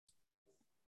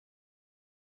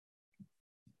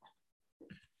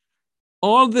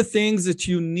all the things that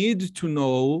you need to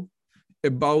know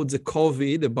about the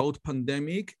COVID, about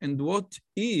pandemic, and what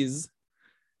is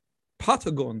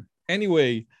Pathogen.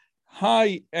 Anyway,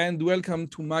 hi and welcome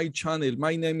to my channel.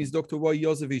 My name is Dr. Roy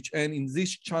Yosevich, and in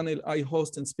this channel, I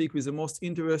host and speak with the most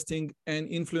interesting and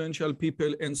influential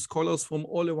people and scholars from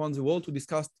all around the world to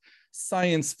discuss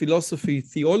science, philosophy,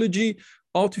 theology,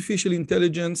 artificial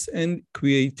intelligence, and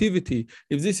creativity.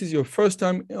 If this is your first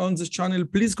time on this channel,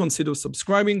 please consider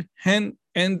subscribing and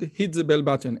hit the bell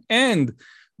button. And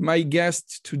my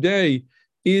guest today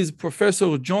is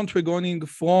Professor John Tregoning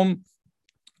from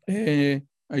I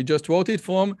just wrote it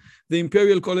from the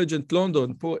Imperial College at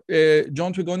London.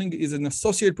 John Tregoning is an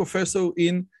associate professor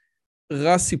in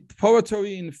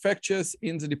respiratory infectious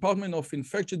in the Department of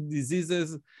Infectious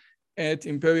Diseases at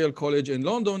Imperial College in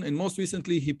London. And most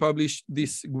recently, he published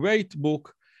this great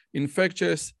book,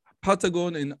 Infectious,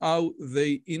 Pathogen and How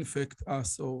They Infect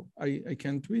Us. So I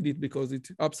can't read it because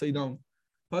it's upside down.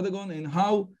 Pathogen and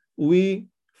How We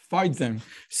Fight Them.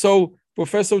 So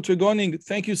Professor Tregoning,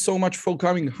 thank you so much for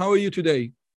coming. How are you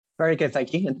today? Very good,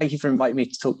 thank you. And thank you for inviting me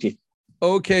to talk to you.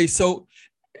 Okay, so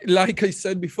like I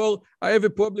said before, I have a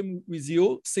problem with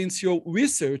you since your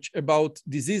research about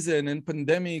diseases and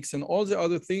pandemics and all the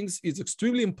other things is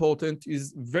extremely important,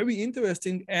 is very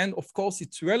interesting, and of course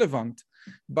it's relevant.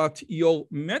 But your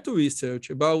meta-research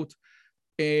about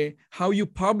how you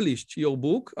published your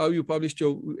book,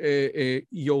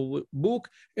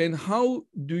 and how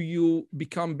do you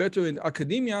become better in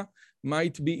academia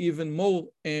might be even more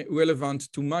relevant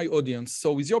to my audience.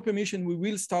 So with your permission, we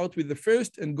will start with the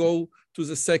first and go to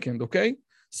the second, okay?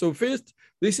 So first,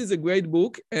 this is a great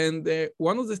book, and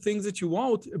one of the things that you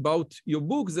wrote about your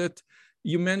book that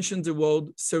you mentioned the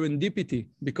word serendipity,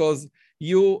 because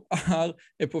you are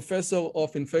a professor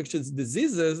of infectious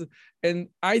diseases, and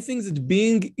I think that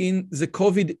being in the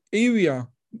COVID area,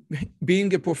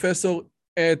 being a professor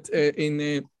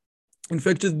in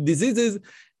infectious diseases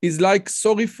is like,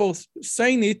 sorry for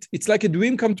saying it, it's like a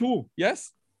dream come true,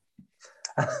 yes?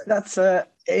 That's an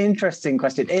interesting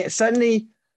question. It certainly,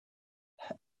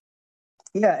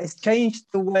 it's changed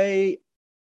the way,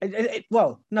 it's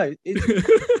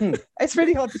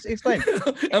really hard to explain.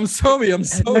 I'm sorry. No. It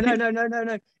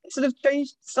sort of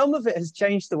changed, some of it has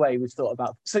changed the way we've thought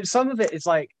about. So some of it is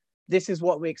like, this is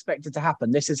what we expected to happen.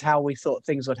 This is how we thought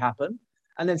things would happen.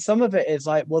 And then some of it is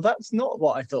like, well, that's not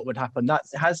what I thought would happen. That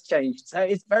has changed. So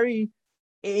it's it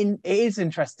is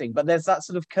interesting, but there's that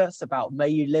sort of curse about may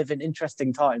you live in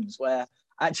interesting times where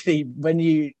actually when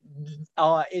you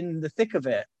are in the thick of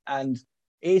it, and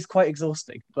it is quite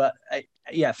exhausting, but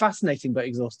fascinating, but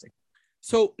exhausting.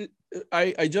 So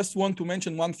I just want to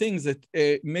mention one thing that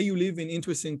may you live in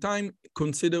interesting time,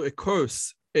 consider a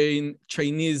curse in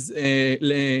Chinese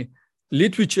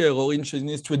literature or in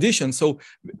Chinese tradition. So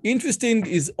interesting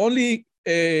is only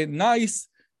nice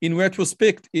in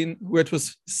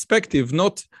retrospective,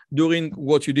 not during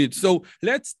what you did. So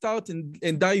let's start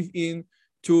and dive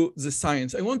into the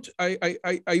science. I want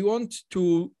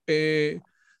to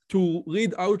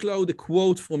read out loud a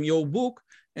quote from your book,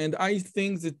 and I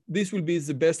think that this will be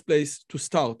the best place to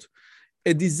start.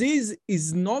 A disease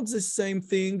is not the same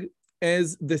thing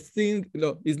as the thing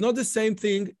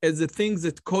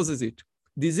that causes it.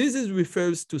 Diseases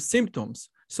refers to symptoms.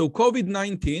 So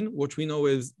COVID-19, what we know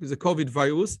as the COVID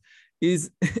virus,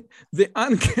 is the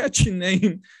uncatchy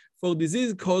name for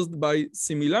disease caused by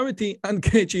similarity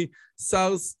uncatchy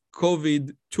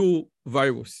SARS-CoV-2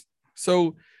 virus.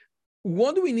 So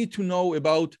what do we need to know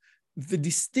about the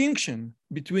distinction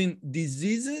between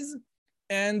diseases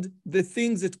and the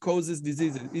things that causes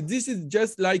diseases? This is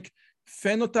just like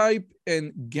phenotype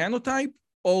and genotype,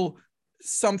 or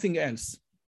something else?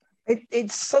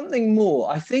 It's something more.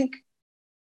 I think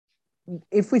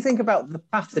if we think about the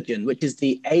pathogen, which is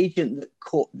the agent that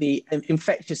caught the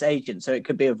infectious agent, so it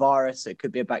could be a virus, it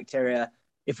could be a bacteria.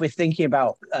 If we're thinking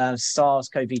about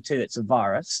SARS-CoV-2, it's a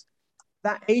virus.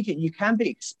 That agent, you can be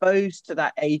exposed to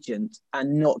that agent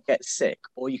and not get sick,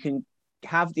 or you can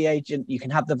have the agent, you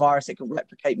can have the virus, it can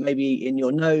replicate maybe in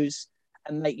your nose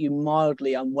and make you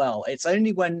mildly unwell. It's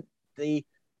only when it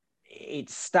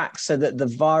stacks so that the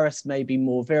virus may be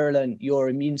more virulent, your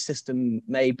immune system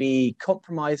may be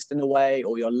compromised in a way,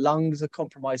 or your lungs are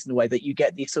compromised in a way, that you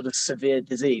get these sort of severe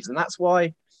disease. And that's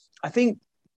why I think,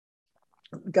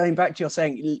 going back to your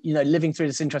saying, living through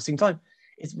this interesting time,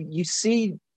 is you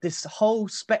see this whole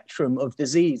spectrum of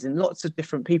disease in lots of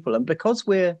different people. And because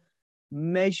we're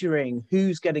measuring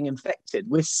who's getting infected,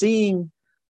 we're seeing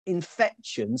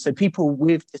infection, so people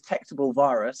with detectable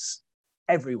virus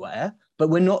everywhere,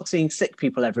 but we're not seeing sick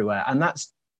people everywhere. And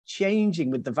that's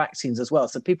changing with the vaccines as well.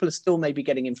 So people are still maybe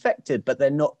getting infected, but they're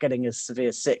not getting as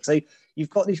severe sick. So you've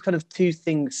got these kind of two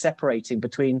things separating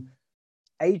between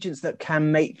agents that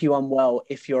can make you unwell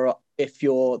if you're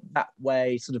that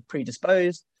way sort of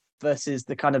predisposed versus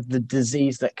the kind of the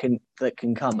disease that can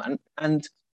come. And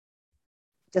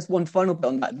just one final bit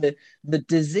on that, the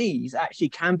disease actually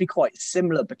can be quite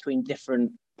similar between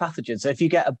different pathogens. So if you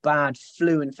get a bad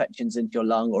flu infections into your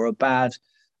lung or a bad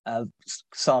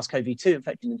SARS-CoV-2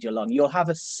 infection into your lung, you'll have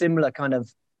a similar kind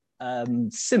of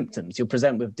symptoms. You'll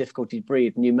present with difficulty to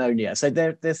breathe, pneumonia. So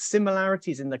there's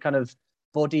similarities in the kind of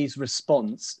body's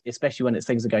response, especially when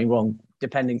things are going wrong,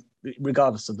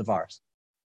 regardless of the virus.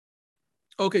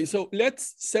 Okay, so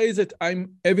let's say that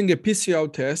I'm having a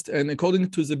PCR test, and according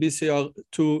to the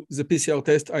PCR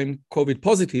test, I'm COVID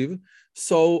positive.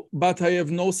 So, but I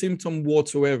have no symptom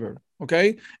whatsoever.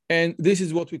 Okay, and this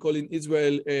is what we call in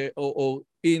Israel or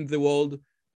in the world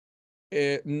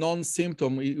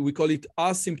non-symptom. We call it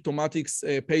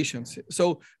asymptomatic patients.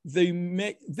 So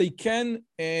they can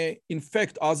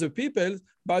infect other people,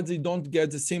 but they don't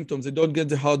get the symptoms. They don't get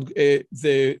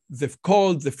the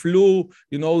cold, the flu,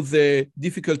 the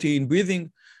difficulty in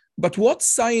breathing. But what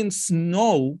science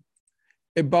know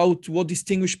about what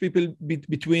distinguish people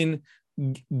between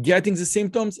getting the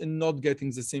symptoms and not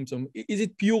getting the symptom? Is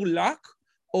it pure luck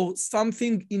or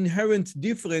something inherent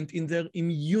different in their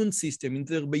immune system, in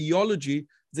their biology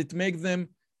that make them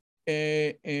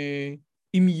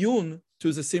immune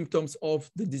to the symptoms of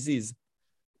the disease?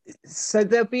 So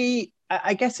there'll be,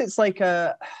 I guess it's like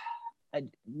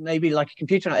maybe like a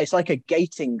computer, it's like a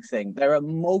gating thing. There are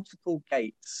multiple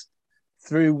gates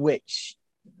through which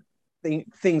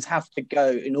things have to go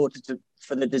in order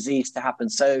for the disease to happen.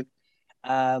 So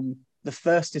the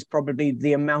first is probably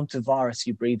the amount of virus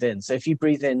you breathe in. So if you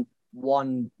breathe in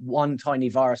one tiny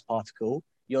virus particle,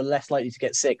 you're less likely to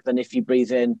get sick than if you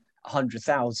breathe in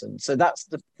 100,000. So that's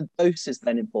the dose is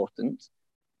then important.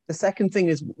 The second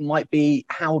thing might be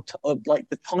like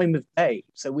the time of day.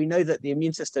 So we know that the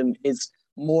immune system is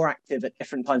more active at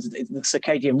different times. The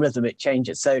circadian rhythm, it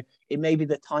changes. So it may be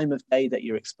the time of day that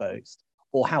you're exposed,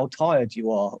 or how tired you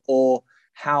are, or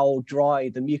how dry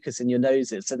the mucus in your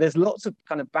nose is. So there's lots of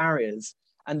kind of barriers,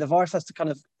 and the virus has to kind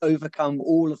of overcome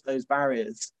all of those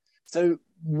barriers. So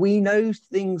we know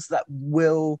things that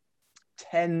will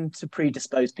tend to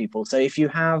predispose people. So if you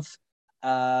have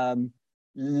COPD,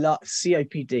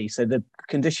 so the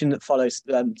condition that follows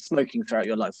smoking throughout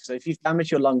your life. So if you've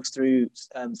damaged your lungs through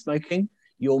smoking,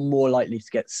 you're more likely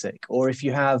to get sick. Or if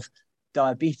you have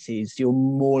diabetes, you're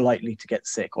more likely to get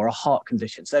sick, or a heart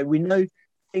condition. So we know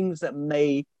things that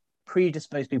may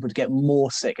predispose people to get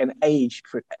more sick, and age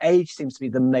seems to be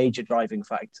the major driving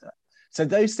factor. So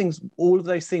those things, all of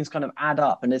those things kind of add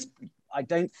up. And I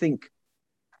don't think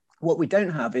what we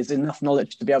don't have is enough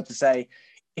knowledge to be able to say,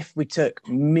 if we took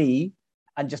me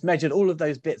and just measured all of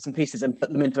those bits and pieces and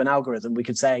put them into an algorithm, we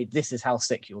could say, this is how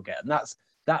sick you'll get. And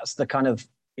that's the kind of,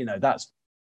 that's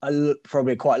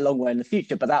probably quite a long way in the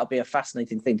future, but that'll be a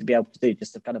fascinating thing to be able to do,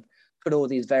 just to kind of put all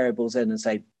these variables in and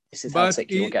say, this is how sick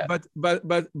you will get. But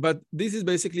this is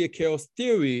basically a chaos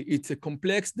theory. It's a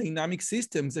complex dynamic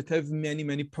system that have many,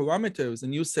 many parameters.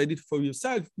 And you said it for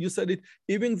yourself. You said it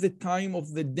even the time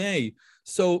of the day.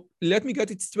 So let me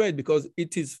get it straight, because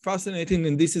it is fascinating.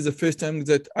 And this is the first time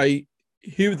that I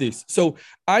hear this. So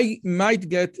I might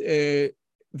get the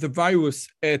virus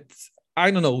at,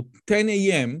 10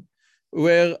 a.m.,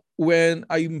 when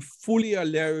I'm fully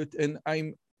alert and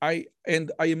I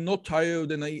am not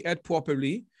tired and I ate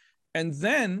properly. And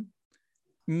then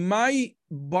my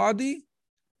body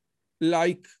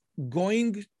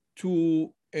going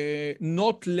to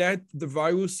not let the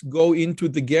virus go into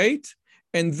the gate.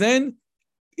 And then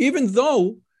even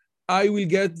though I will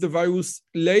get the virus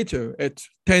later at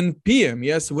 10 p.m.,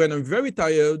 yes, when I'm very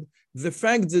tired, the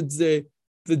fact that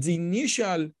the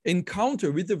initial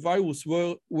encounter with the virus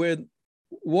when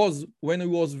I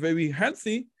was very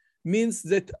healthy means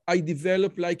that I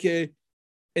develop like a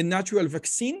natural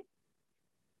vaccine.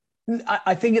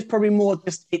 I think it's probably more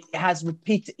just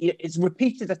it's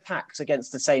repeated attacks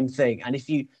against the same thing. And if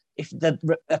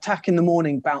the attack in the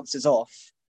morning bounces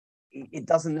off, it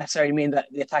doesn't necessarily mean that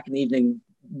the attack in the evening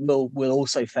will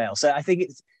also fail. So I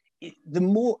think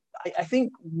I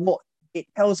think what it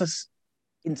tells us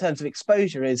in terms of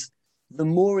exposure is the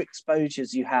more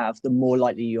exposures you have, the more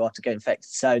likely you are to get infected.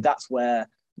 So that's where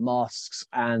masks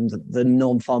and the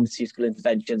non-pharmaceutical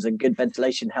interventions and good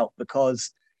ventilation help,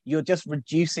 because you're just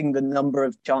reducing the number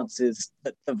of chances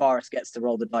that the virus gets to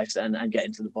roll the dice and get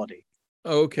into the body.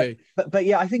 Okay. But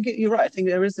yeah, I think you're right. I think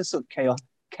there is this sort of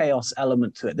chaos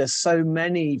element to it. There's so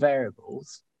many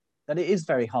variables that it is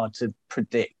very hard to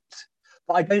predict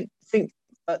But I don't think,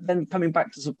 then coming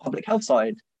back to the public health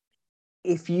side,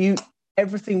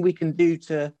 everything we can do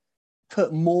to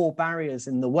put more barriers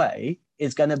in the way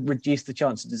is going to reduce the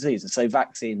chance of disease. So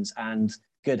vaccines and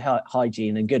good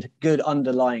hygiene and good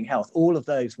underlying health, all of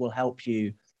those will help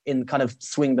you in kind of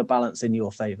swing the balance in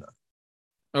your favor.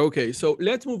 Okay, so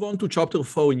let's move on to chapter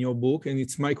 4 in your book, and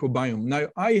it's microbiome. Now,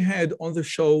 I had on the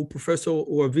show Professor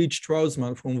Ravid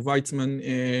Strausman from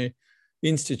Weizmann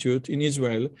Institute in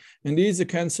Israel, and he's a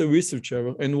cancer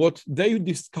researcher. And what they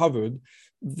discovered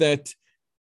that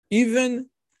even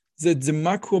that the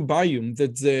microbiome,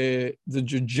 that the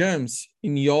germs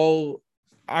in your,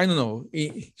 I don't know,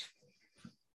 in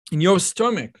your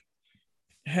stomach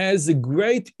has a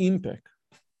great impact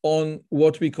on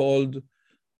what we called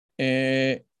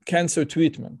cancer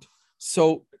treatment.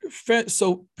 So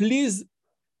please,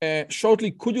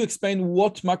 shortly, could you explain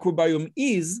what microbiome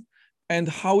is and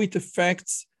how it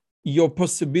affects your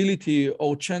possibility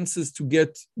or chances to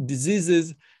get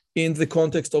diseases in the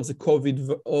context of the COVID?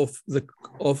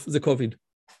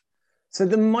 So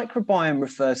the microbiome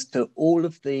refers to all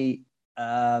of the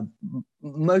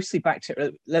mostly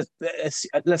bacteria. Let's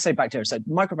say bacteria. So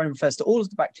microbiome refers to all of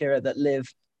the bacteria that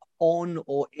live on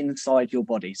or inside your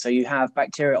body. So you have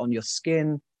bacteria on your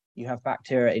skin, you have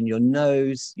bacteria in your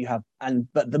nose,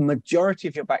 but the majority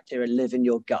of your bacteria live in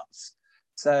your guts.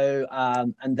 So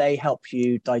and they help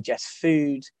you digest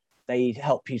food. They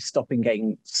help you stop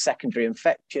getting secondary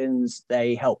infections.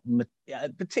 They help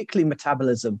particularly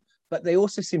metabolism, but they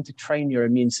also seem to train your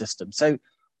immune system. So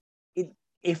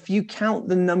if you count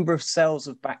the number of cells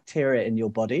of bacteria in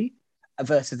your body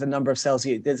versus the number of cells,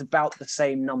 there's about the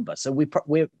same number. So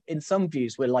we're in some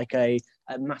views, we're like a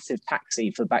massive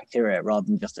taxi for bacteria rather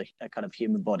than just a kind of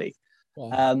human body.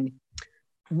 Wow.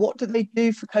 What do they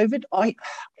do for COVID?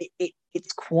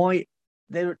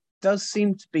 There does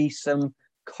seem to be some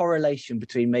correlation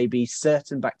between maybe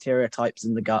certain bacteria types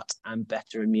in the gut and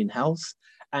better immune health.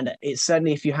 And it's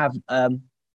certainly, if you have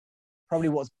probably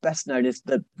what's best known is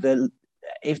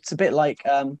it's a bit like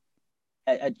a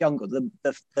jungle. The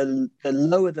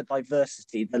lower the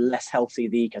diversity, the less healthy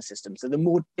the ecosystem. So the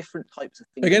more different types of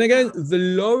things. Again,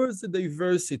 the lower the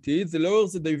diversity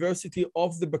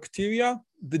of the bacteria,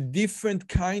 the different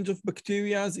kinds of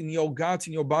bacteria in your gut,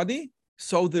 in your body.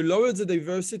 So the lower the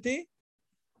diversity,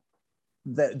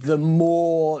 the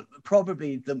more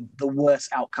probably the worse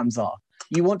outcomes are.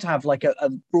 You want to have like a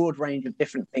broad range of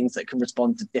different things that can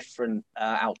respond to different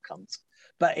outcomes.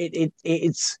 But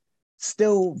it's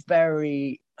still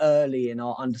very early in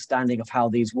our understanding of how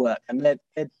these work. And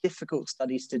they're difficult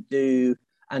studies to do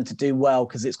and to do well,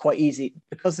 because it's quite easy,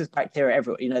 because there's bacteria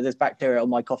everywhere. There's bacteria on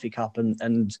my coffee cup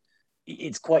and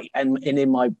it's quite, and in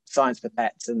my Science for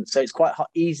Pets. And so it's quite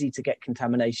easy to get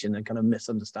contamination and kind of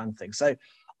misunderstand things. So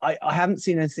I haven't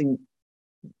seen anything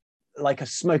like a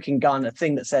smoking gun, a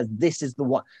thing that says this is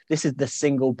the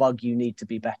single bug you need to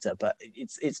be better. But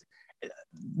it's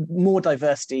more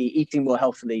diversity, eating more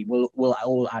healthily will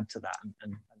all add to that and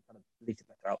kind of lead to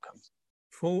better outcomes.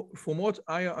 From what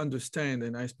I understand,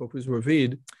 and I spoke with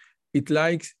Ravid, it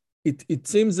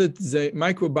seems that the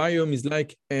microbiome is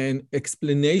like an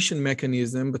explanation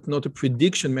mechanism, but not a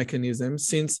prediction mechanism,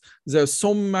 since there are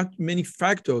so many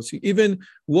factors. Even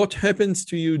what happens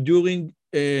to you during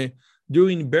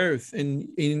birth and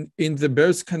in the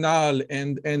birth canal,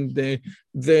 and the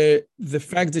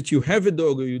fact that you have a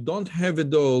dog or you don't have a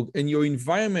dog, and your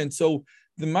environment. So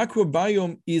the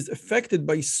microbiome is affected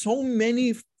by so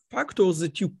many factors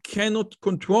that you cannot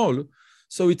control.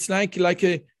 So it's like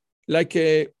a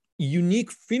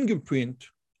unique fingerprint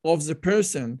of the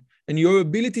person, and your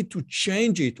ability to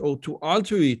change it or to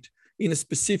alter it in a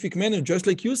specific manner, just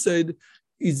like you said,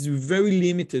 is very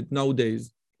limited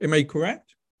nowadays. Am I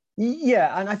correct?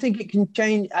 Yeah, and I think it can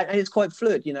change, and it's quite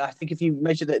fluid. I think if you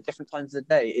measure it at different times of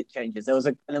the day, it changes. There was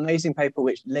an amazing paper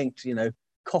which linked,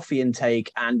 coffee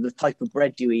intake and the type of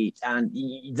bread you eat, and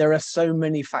there are so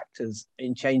many factors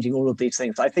in changing all of these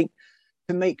things. I think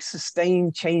to make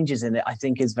sustained changes in it, I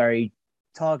think is very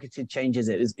targeted changes.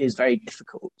 It is very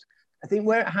difficult. I think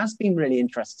where it has been really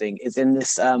interesting is in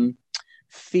this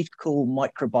fecal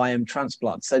microbiome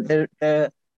transplant. So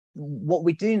what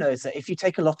we do know is that if you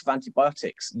take a lot of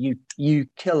antibiotics, you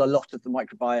kill a lot of the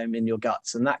microbiome in your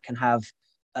guts, and that can have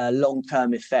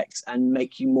long-term effects and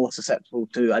make you more susceptible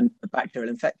to a bacterial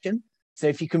infection. So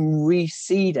if you can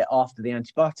reseed it after the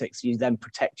antibiotics, you then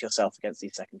protect yourself against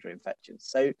these secondary infections.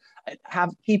 So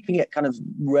keeping it kind of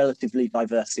relatively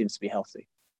diverse seems to be healthy.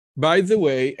 By the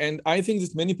way, and I think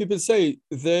that many people say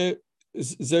there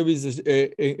is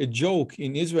a joke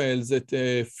in Israel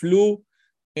that flu,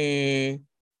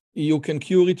 you can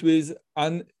cure it with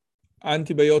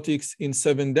antibiotics in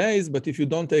 7 days, but if you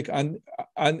don't take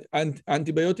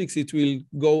antibiotics, it will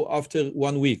go after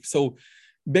 1 week. So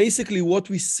basically what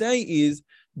we say is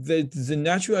that the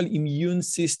natural immune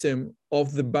system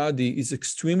of the body is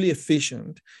extremely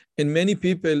efficient. And many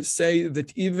people say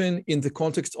that even in the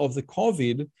context of the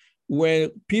COVID, where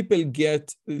people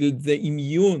get the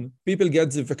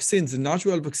vaccines, the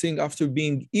natural vaccine after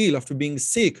being ill, after being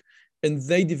sick, and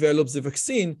they develop the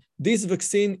vaccine, this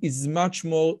vaccine is much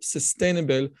more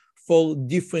sustainable for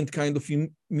different kind of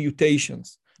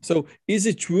mutations. So is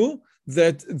it true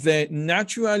that the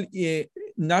natural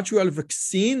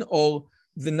vaccine or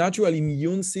the natural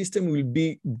immune system will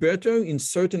be better in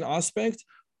certain aspects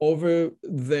over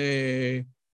the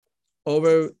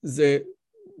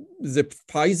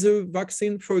Pfizer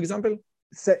vaccine, for example?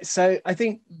 So I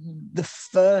think the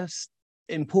first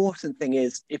important thing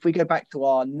is, if we go back to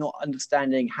our not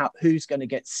understanding who's going to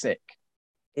get sick,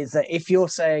 is that if you're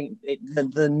saying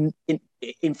the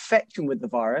infection with the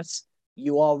virus,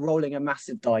 you are rolling a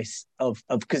massive dice of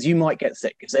because you might get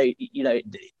sick. So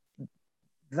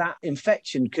that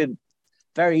infection could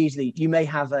very easily, you may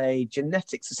have a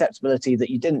genetic susceptibility that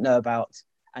you didn't know about,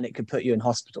 and it could put you in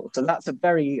hospital. So that's a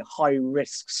very high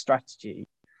risk strategy.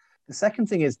 The second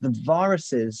thing is the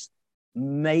viruses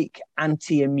make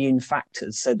anti-immune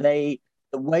factors. So the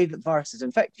way that viruses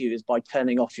infect you is by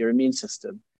turning off your immune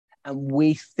system. And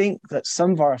we think that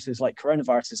some viruses, like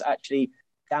coronaviruses, actually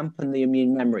dampen the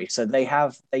immune memory. So they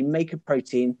make a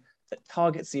protein that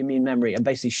targets the immune memory and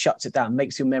basically shuts it down,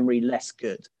 makes your memory less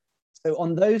good. So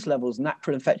on those levels,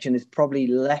 natural infection is probably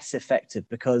less effective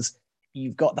because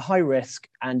you've got the high risk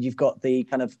and you've got the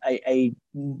kind of a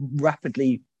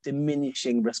rapidly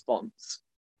diminishing response.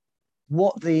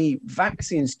 What the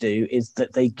vaccines do is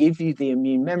that they give you the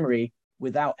immune memory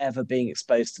without ever being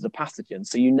exposed to the pathogen.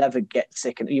 So you never get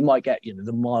sick, and you might get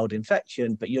the mild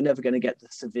infection, but you're never going to get the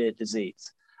severe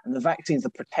disease. And the vaccines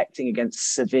are protecting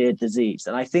against severe disease.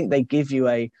 And I think they give you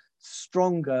a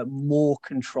stronger, more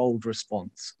controlled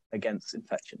response against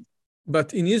infection.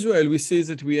 But in Israel, we see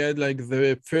that we had like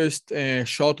the first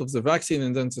shot of the vaccine,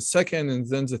 and then the second, and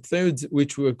then the third,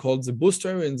 which were called the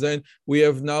booster. And then we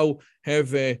have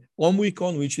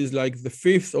Omicron, which is like the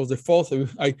fifth or the fourth.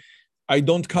 I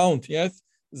don't count yet,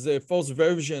 the fourth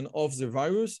version of the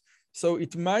virus. So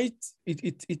it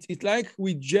like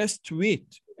we just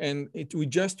tweet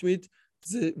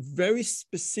the very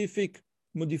specific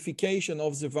modification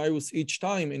of the virus each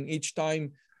time, and each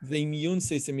time the immune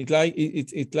system, it like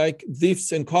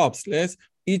diffs and cops.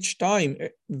 Each time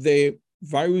the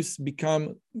virus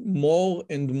become more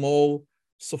and more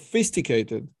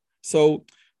sophisticated. So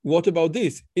what about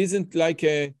this? Isn't like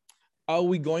are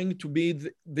we going to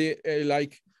be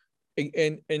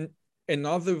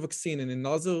another vaccine and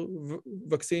another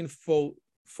vaccine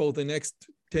for the next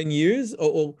 10 years?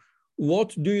 Or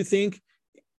what do you think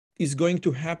is going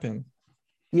to happen?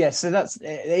 Yeah, so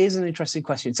it is an interesting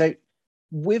question. So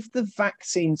with the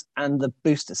vaccines and the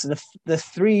boosters, so the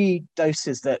 3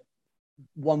 doses that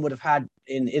one would have had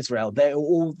in Israel, they're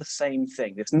all the same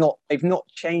thing. They've not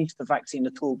changed the vaccine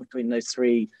at all between those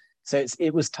 3. So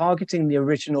it was targeting the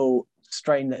original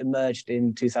strain that emerged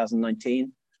in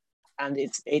 2019. And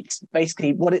it's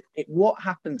basically what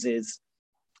happens is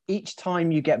each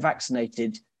time you get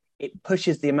vaccinated, it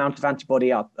pushes the amount of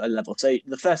antibody up a level. So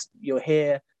the first, you're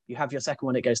here, you have your second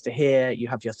one, it goes to here, you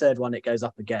have your third one, it goes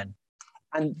up again.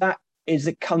 And that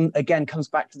comes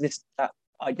back to that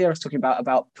idea I was talking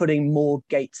about putting more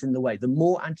gates in the way. The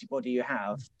more antibody you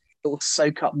have, it will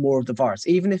soak up more of the virus.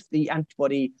 Even if the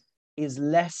antibody is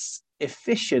less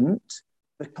efficient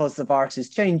because the virus is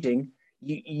changing,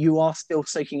 you are still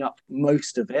soaking up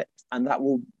most of it, and that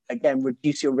will, again,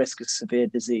 reduce your risk of severe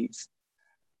disease.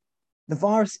 The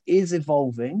virus is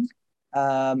evolving,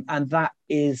 and that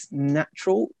is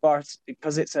natural, but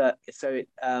because it's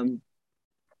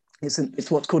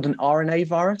what's called an RNA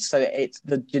virus. So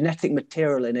the genetic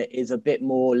material in it is a bit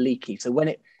more leaky. So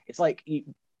when it's like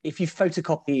if you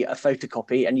photocopy a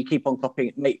photocopy and you keep on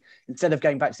copying it, instead of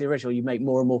going back to the original, you make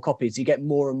more and more copies, you get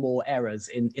more and more errors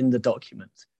in the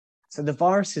document. So the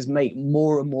viruses make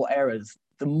more and more errors.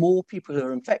 The more people who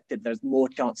are infected, there's more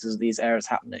chances of these errors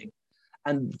happening.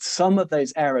 And some of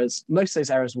those errors, most of those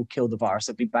errors will kill the virus.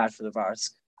 It'll be bad for the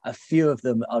virus. A few of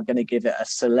them are going to give it a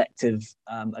selective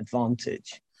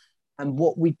advantage. And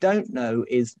what we don't know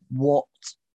is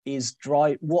what's the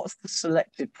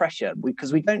selective pressure,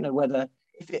 because we don't know whether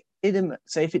if it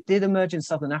did emerge in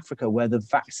Southern Africa where the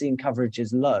vaccine coverage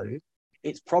is low,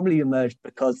 it's probably emerged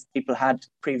because people had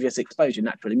previous exposure,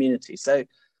 natural immunity. So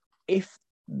if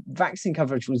vaccine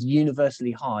coverage was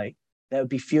universally high, there would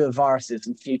be fewer viruses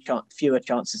and fewer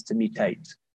chances to mutate.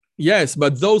 Yes,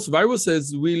 but those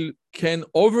viruses can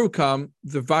overcome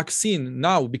the vaccine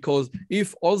now, because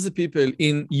if all the people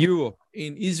in Europe,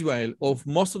 in Israel, or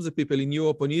most of the people in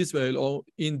Europe or Israel or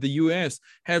in the US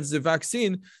have the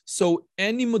vaccine, so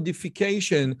any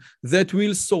modification that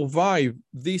will survive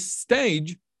this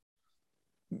stage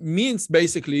means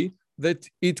basically that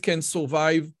it can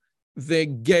survive the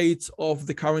gates of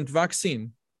the current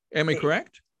vaccine. Am I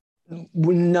correct?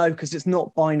 No, because it's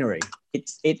not binary.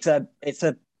 It's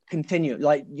a continuum.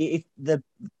 Like if the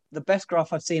best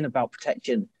graph I've seen about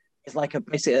protection is like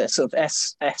basically a sort of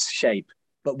S shape,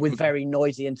 but with very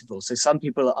noisy intervals. So some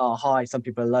people are high, some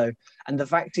people are low, and the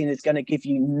vaccine is going to give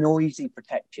you noisy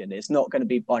protection. It's not going to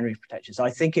be binary protection. So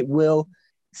I think it will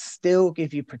still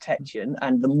give you protection,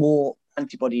 and the more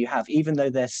antibody you have, even though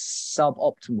they're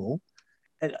suboptimal,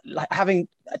 like having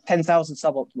 10,000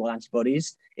 suboptimal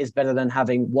antibodies is better than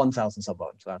having 1,000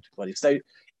 suboptimal antibodies. So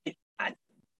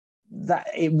that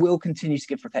it will continue to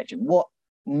give protection. What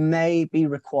may be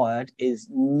required is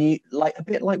new, like a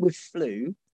bit like with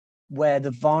flu, where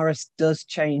the virus does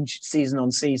change season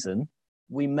on season.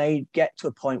 We may get to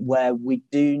a point where we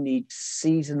do need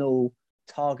seasonal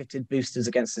targeted boosters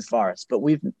against this virus, but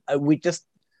we just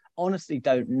honestly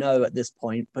don't know at this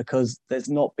point, because there's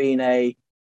not been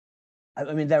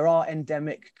I mean, there are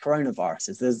endemic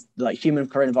coronaviruses. There's like human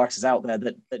coronaviruses out there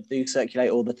that do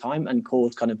circulate all the time and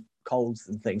cause kind of colds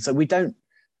and things. So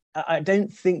I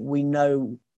don't think we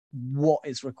know what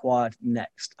is required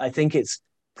next. I think it's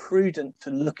prudent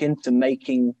to look into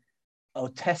making or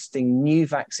testing new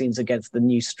vaccines against the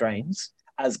new strains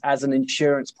as an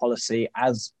insurance policy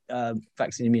as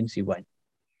vaccine immunity wanes.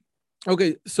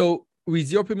 Okay, so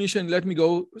with your permission, let me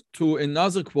go to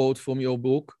another quote from your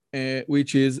book,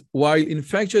 which is, while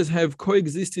infectious have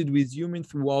coexisted with humans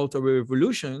throughout our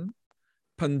evolution,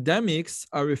 pandemics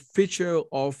are a feature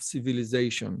of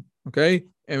civilization, okay?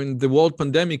 And the word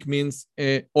pandemic means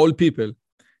all people,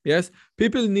 yes?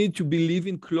 People need to be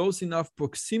living close enough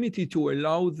proximity to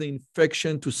allow the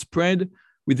infection to spread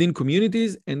within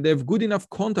communities, and they have good enough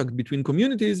contact between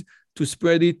communities to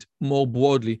spread it more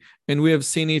broadly. And we have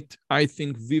seen it, I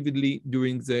think, vividly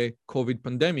during the COVID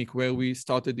pandemic, where we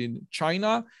started in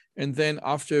China, and then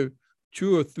after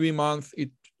 2 or 3 months, it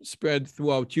spread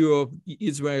throughout Europe,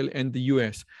 Israel, and the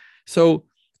US. So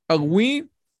are we,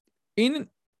 in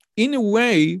a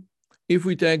way, if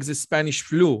we take the Spanish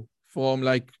flu from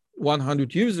like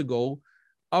 100 years ago,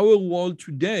 our world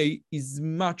today is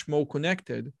much more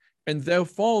connected, and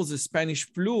therefore the Spanish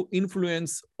flu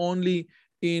influence only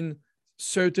in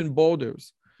certain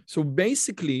borders. So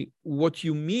basically what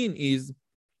you mean is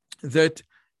that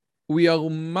we are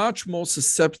much more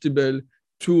susceptible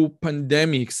to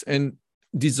pandemics and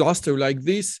disaster like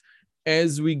this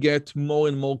as we get more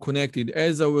and more connected,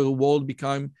 as our world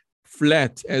become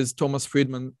flat, as Thomas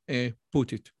Friedman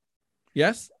put it.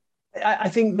 Yes? I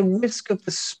think the risk of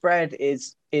the spread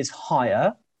is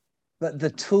higher, but the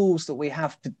tools that we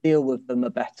have to deal with them are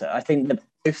better. I think that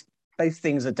both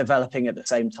things are developing at the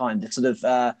same time. The sort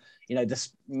of,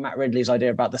 this Matt Ridley's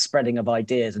idea about the spreading of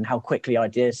ideas and how quickly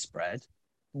ideas spread.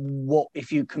 What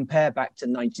if you compare back to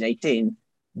 1918,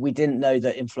 we didn't know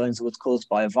that influenza was caused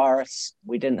by a virus.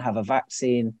 We didn't have a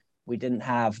vaccine. We didn't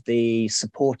have the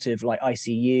supportive like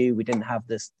ICU. We didn't have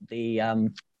what's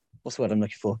the word I'm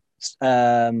looking for?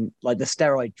 Like the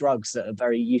steroid drugs that are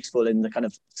very useful in the kind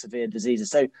of severe diseases.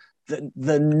 So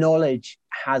the knowledge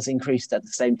has increased at the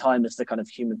same time as the kind of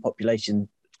human population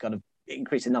kind of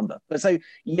increase in number. But so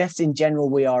yes, in general,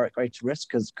 we are at greater risk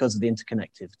because of the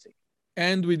interconnectivity.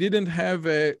 And we didn't have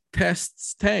a test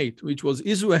state, which was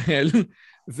Israel,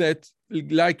 that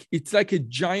it's like a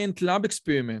giant lab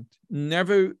experiment,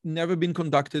 never been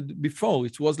conducted before.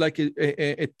 It was like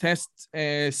a test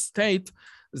state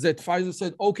that Pfizer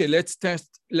said, okay, let's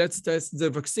test the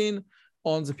vaccine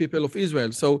on the people of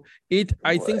Israel. So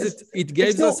I think that it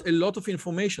gave us a lot of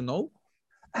information, no?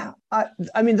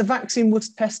 I mean, the vaccine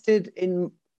was tested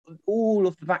in all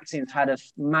of the vaccines had a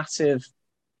massive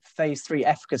phase 3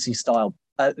 efficacy style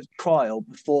trial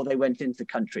before they went into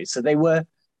countries. So they were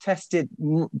tested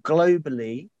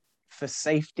globally for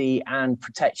safety and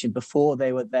protection before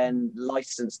they were then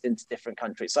licensed into different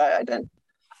countries. So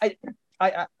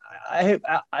I hope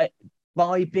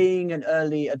by being an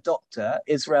early adopter,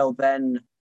 Israel then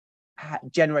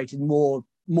generated more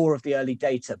of the early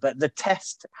data, but the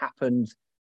test happened.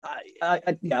 I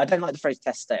don't like the phrase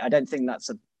test state. I don't think that's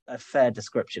a fair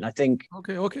description. I think.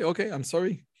 Okay. I'm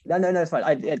sorry. No, it's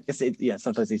fine.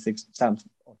 Sometimes these things sound.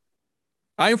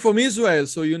 I'm from Israel,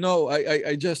 so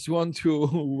I just want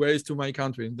to raise to my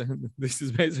country. This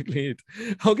is basically it.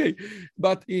 Okay,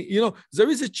 but there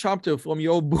is a chapter from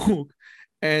your book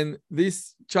And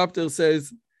this chapter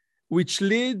says, which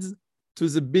leads to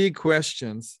the big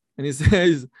questions. And it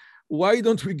says, why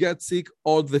don't we get sick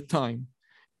all the time?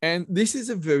 And this is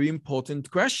a very important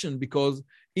question, because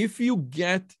if you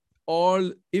get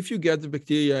the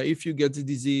bacteria, if you get the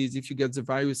disease, if you get the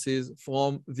viruses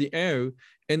from the air,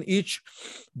 and each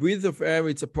breath of air,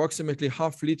 it's approximately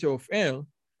half liter of air,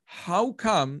 how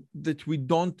come that we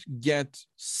don't get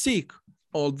sick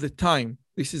all the time?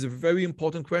 This is a very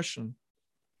important question.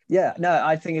 Yeah, no,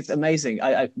 I think it's amazing.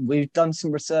 We've done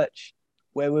some research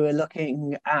where we were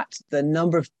looking at the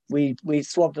number of, we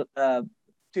swabbed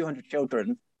 200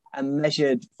 children and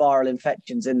measured viral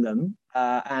infections in them,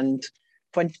 and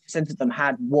 20% of them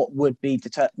had what would be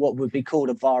called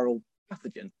a viral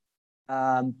pathogen,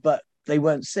 but they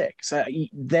weren't sick. So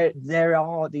there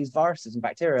are these viruses and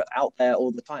bacteria out there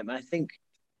all the time, and I think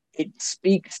it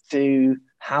speaks to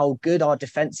how good our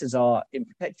defenses are in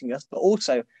protecting us, but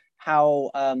also how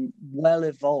well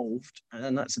evolved,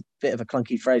 and that's a bit of a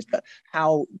clunky phrase, but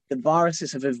how the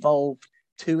viruses have evolved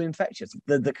to infectious,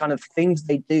 the kind of things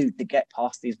they do to get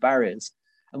past these barriers.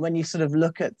 And when you sort of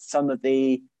look at some of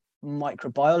the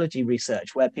microbiology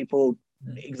research where people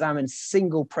examine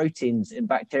single proteins in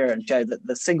bacteria and show that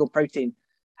the single protein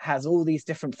has all these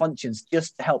different functions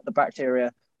just to help the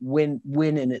bacteria win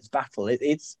in its battle,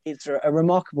 it's a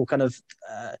remarkable kind of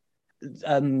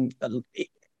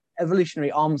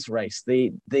evolutionary arms race.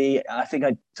 I think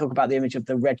I talk about the image of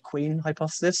the Red Queen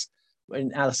hypothesis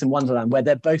in Alice in Wonderland, where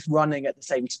they're both running at the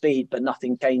same speed, but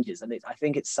nothing changes. And I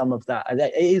think it's some of that.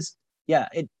 It is, yeah.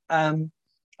 And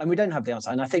we don't have the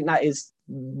answer. And I think that is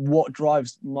what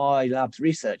drives my lab's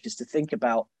research, is to think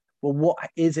about, well, what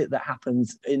is it that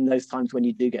happens in those times when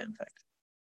you do get infected?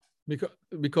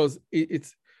 Because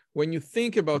it's when you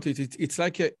think about it, it's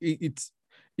like it's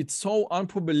so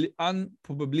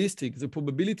unprobabilistic. The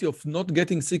probability of not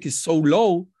getting sick is so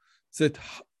low that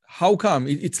how come?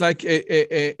 It's like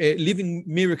a living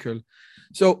miracle.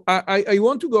 So I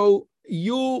want to go,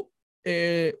 you,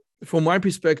 from my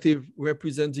perspective,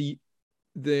 represent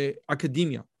the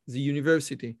academia, the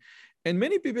university. And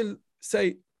many people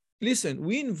say, listen,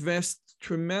 we invest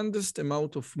tremendous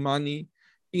amount of money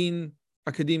in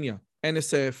academia,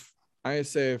 NSF,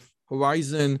 ISF,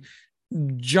 Horizon,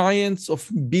 giants of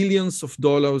billions of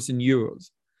dollars in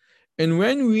euros. And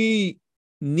when we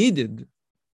needed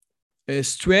a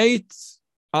straight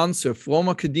answer from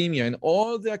academia, and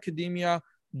all the academia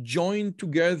joined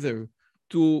together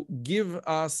to give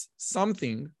us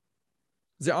something,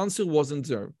 the answer wasn't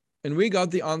there. And we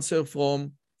got the answer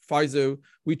from Pfizer,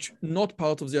 which not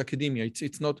part of the academia.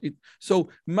 It's not it. So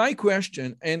my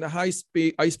question, and I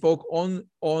spoke on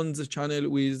the channel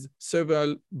with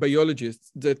several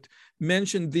biologists that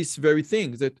mentioned this very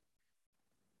thing, that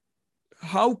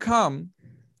how come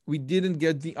we didn't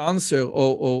get the answer,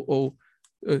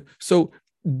 so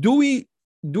do we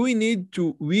need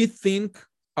to rethink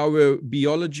our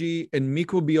biology and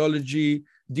microbiology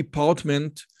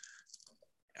department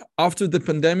after the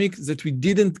pandemic, that we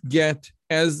didn't get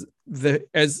as the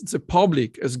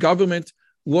public, as government,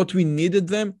 what we needed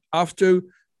them after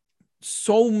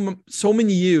so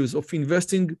many years of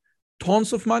investing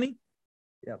tons of money?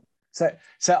 Yeah.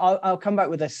 So I'll come back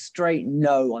with a straight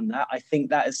no on that. I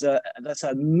think that's a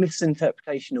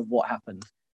misinterpretation of what happened.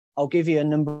 I'll give you a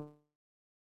number.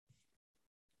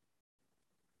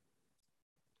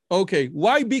 Okay,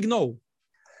 why big no?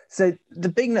 So the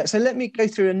big no. So let me go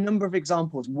through a number of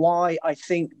examples why I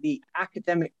think the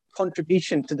academic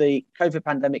contribution to the COVID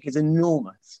pandemic is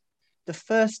enormous. The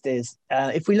first is,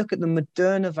 if we look at the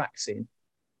Moderna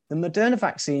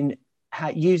vaccine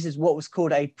uses what was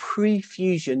called a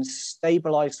pre-fusion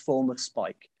stabilized form of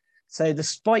spike. So the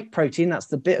spike protein, that's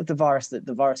the bit of the virus that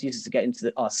the virus uses to get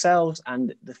into our cells,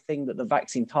 and the thing that the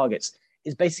vaccine targets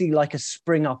is basically like a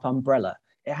spring-up umbrella.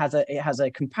 It has a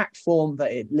compact form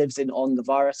that it lives in on the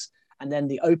virus, and then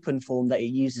the open form that it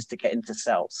uses to get into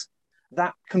cells.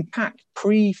 That compact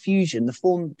pre-fusion, the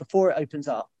form before it opens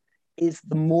up, is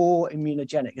the more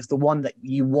immunogenic, is the one that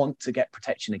you want to get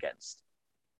protection against.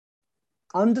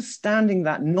 Understanding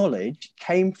that knowledge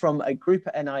came from a group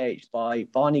at NIH by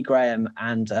Barney Graham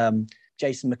and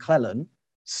Jason McClellan,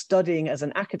 studying as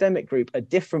an academic group a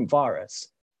different virus.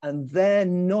 And their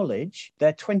knowledge,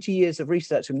 their 20 years of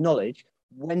research and knowledge,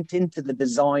 went into the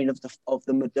design of the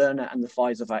Moderna and the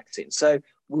Pfizer vaccine. So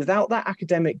without that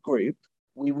academic group,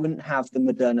 we wouldn't have the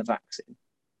Moderna vaccine.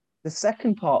 The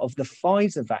second part of the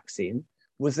Pfizer vaccine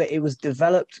was that it was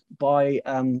developed by,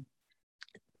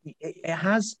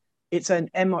 it's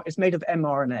made of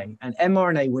mRNA, and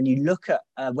mRNA, when you look at,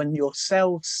 when your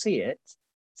cells see it,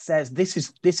 says this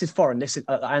is foreign,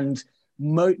 and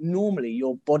normally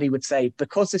your body would say,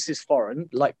 because this is foreign,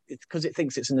 like because it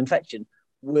thinks it's an infection,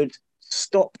 would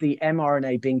stop the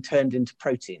mRNA being turned into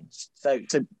proteins. So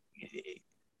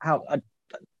how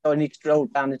I need to drill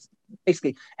down. It's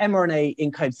basically mRNA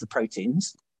encodes the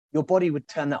proteins. Your body would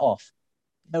turn that off.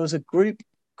 There was a group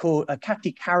called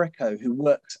Kathy Carico, who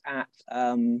works at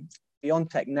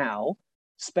BioNTech now,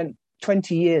 spent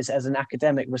 20 years as an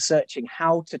academic researching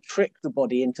how to trick the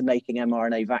body into making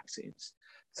mRNA vaccines.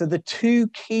 So the two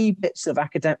key bits of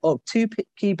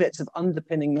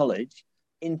underpinning knowledge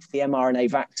into the mRNA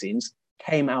vaccines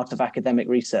came out of academic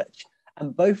research.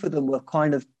 And both of them were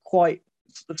kind of quite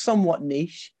somewhat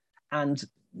niche and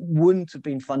wouldn't have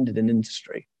been funded in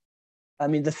industry. I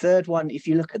mean, the third one, if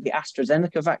you look at the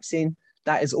AstraZeneca vaccine,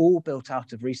 that is all built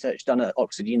out of research done at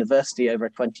Oxford University over a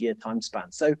 20-year time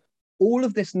span. So all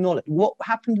of this knowledge, what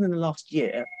happened in the last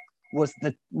year was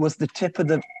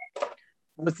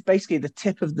basically the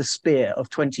tip of the spear of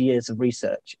 20 years of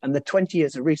research. And the 20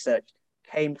 years of research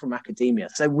came from academia.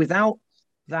 So without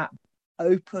that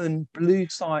open blue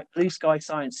sky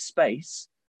science space,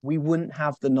 we wouldn't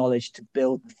have the knowledge to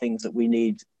build the things that we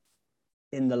need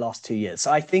in the last 2 years.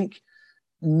 So I think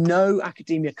no,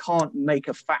 academia can't make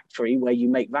a factory where you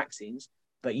make vaccines,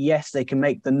 but yes, they can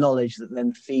make the knowledge that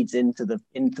then feeds into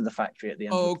the factory at the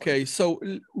end. Okay, so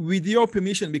with your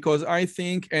permission, because I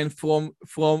think, and from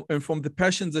the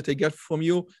passions that I get from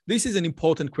you, this is an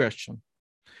important question.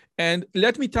 And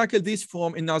let me tackle this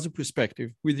from another perspective,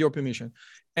 with your permission.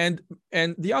 And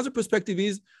the other perspective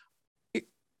is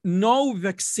no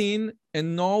vaccine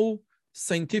and no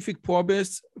scientific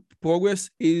progress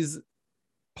is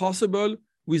possible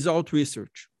without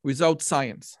research, without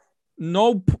science.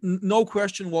 No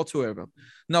question whatsoever.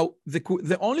 Now,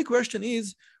 the only question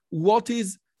is, what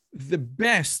is the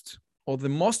best or the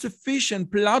most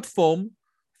efficient platform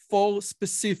for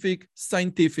specific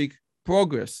scientific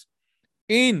progress?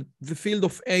 In the field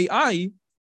of AI,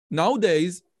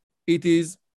 nowadays, it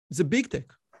is the big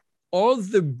tech. All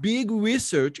the big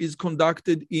research is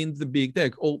conducted in the big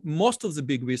tech, or most of the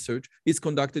big research is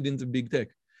conducted in the big tech.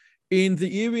 In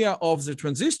the area of the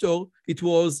transistor, it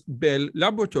was Bell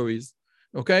Laboratories,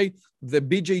 okay? The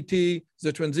BJT,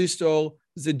 the transistor,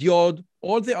 the diode,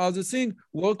 all the other things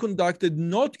were conducted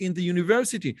not in the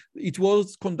university. It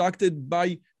was conducted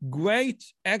by great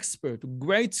experts,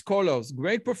 great scholars,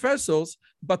 great professors,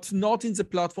 but not in the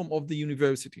platform of the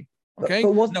university, okay?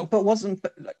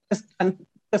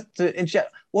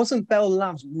 Wasn't Bell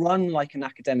Labs run like an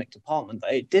academic department?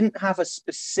 It didn't have a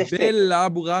specific... Bell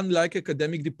Lab ran like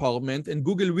academic department, and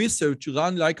Google Research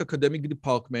ran like academic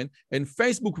department, and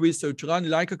Facebook Research ran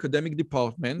like academic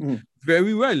department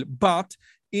very well. But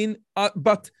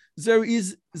there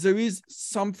is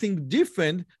something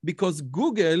different, because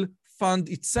Google fund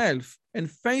itself and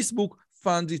Facebook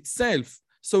fund itself.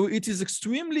 So it is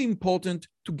extremely important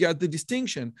to get the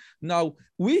distinction. Now,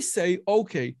 we say,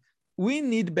 okay, we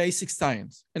need basic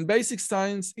science, and basic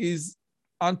science is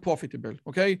unprofitable,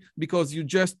 okay? Because you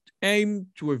just aim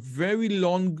to a very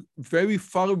long, very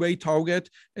far away target,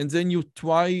 and then you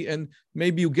try, and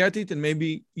maybe you get it and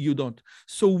maybe you don't.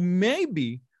 So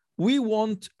maybe we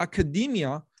want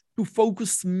academia to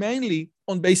focus mainly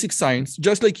on basic science,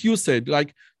 just like you said,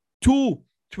 like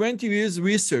 20 years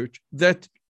research that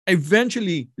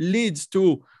eventually leads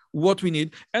to what we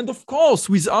need. And of course,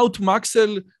 without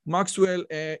Maxwell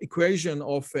equation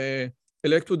of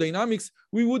electrodynamics,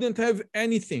 we wouldn't have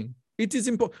anything. It is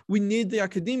important. We need the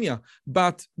academia,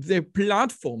 but the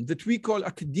platform that we call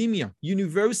academia,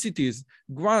 universities,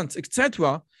 grants,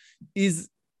 etc., is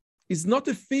not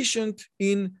efficient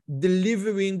in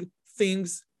delivering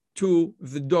things to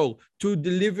the door, to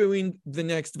delivering the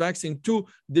next vaccine, to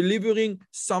delivering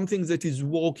something that is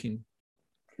working.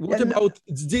 What about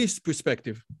this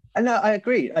perspective? No, I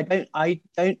agree. I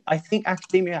think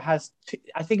academia has.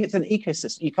 I think it's an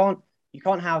ecosystem. You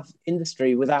can't have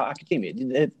industry without academia.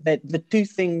 The two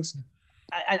things,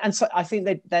 and so I think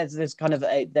that there's kind of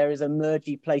there is a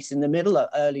mergy place in the middle of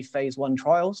early phase 1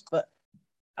 trials. But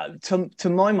to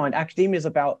my mind, academia is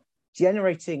about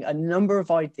generating a number of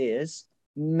ideas,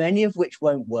 many of which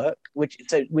won't work.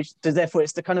 So therefore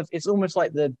it's almost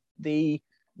like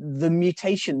the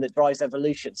mutation that drives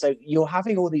evolution. So you're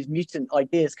having all these mutant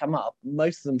ideas come up,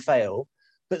 most of them fail,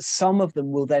 but some of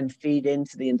them will then feed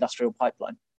into the industrial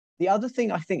pipeline. The other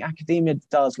thing I think academia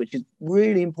does, which is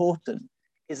really important,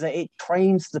 is that it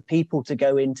trains the people to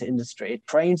go into industry. It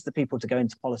trains the people to go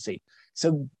into policy.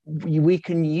 So we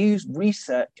can use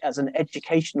research as an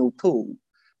educational tool.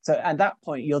 So at that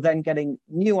point, you're then getting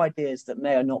new ideas that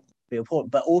may or not be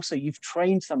important, but also you've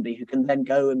trained somebody who can then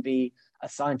go and be a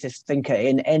scientist thinker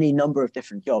in any number of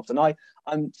different jobs. And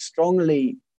I'm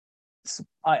strongly,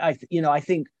 I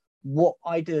think what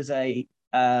I do as a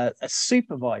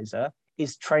supervisor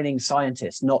is training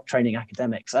scientists, not training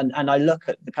academics. And I look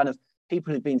at the kind of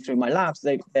people who've been through my labs.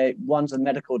 One's a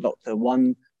medical doctor,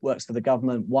 one works for the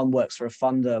government, one works for a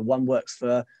funder, one works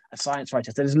for a science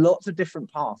writer. So there's lots of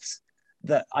different paths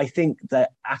that I think the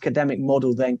academic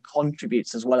model then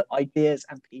contributes as well. Ideas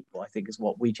and people, I think, is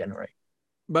what we generate.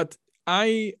 But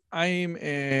I'm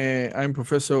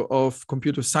professor of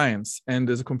computer science, and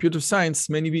as a computer science,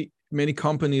 many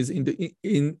companies in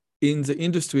the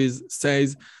industries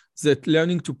says that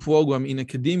learning to program in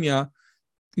academia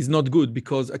is not good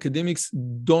because academics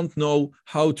don't know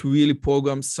how to really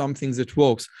program something that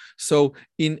works. So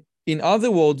in other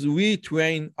words, we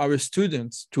train our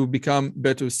students to become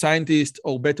better scientists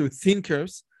or better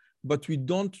thinkers, but we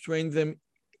don't train them.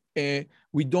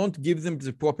 We don't give them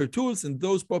the proper tools, and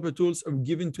those proper tools are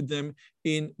given to them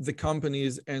in the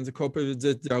companies and the corporates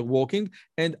that they are working.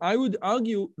 And I would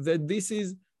argue that this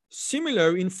is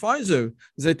similar in Pfizer,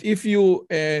 that if you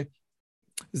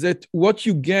that what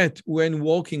you get when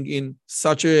working in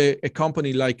such a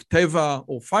company like Teva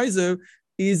or Pfizer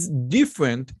is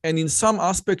different, and in some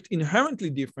aspect inherently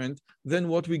different than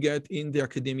what we get in the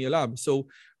academia lab. So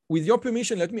with your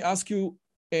permission, let me ask you,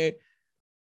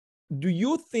 do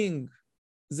you think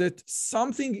that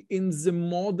something in the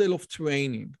model of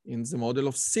training, in the model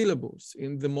of syllabus,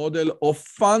 in the model of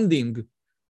funding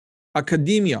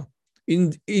academia,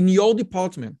 in your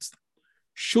department,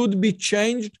 should be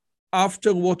changed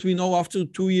after what we know after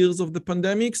 2 years of the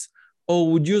pandemics? Or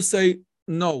would you say,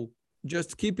 no,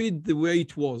 just keep it the way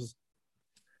it was?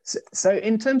 So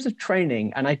in terms of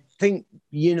training, and I think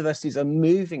universities are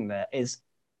moving there, is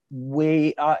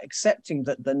we are accepting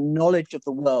that the knowledge of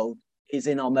the world is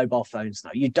in our mobile phones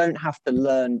now. You don't have to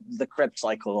learn the Krebs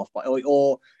cycle off by,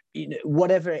 or you know,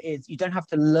 whatever it is. You don't have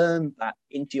to learn that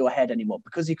into your head anymore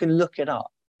because you can look it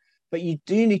up. But you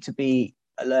do need to be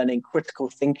learning critical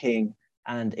thinking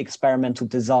and experimental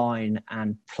design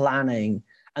and planning.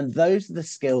 And those are the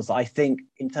skills that I think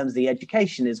in terms of the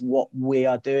education is what we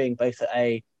are doing both at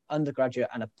a undergraduate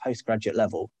and a postgraduate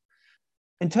level.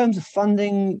 In terms of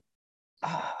funding,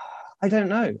 I don't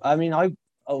know. I mean, I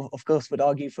of course would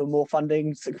argue for more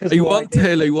funding. I won't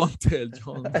tell,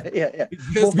 John. Yeah.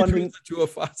 It's just between the two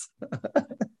of us.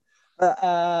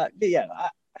 Yeah,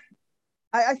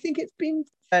 I think it's been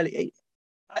fairly.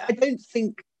 I don't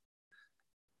think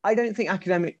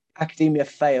academia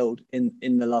failed in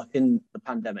the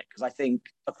pandemic, because I think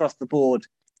across the board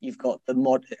you've got the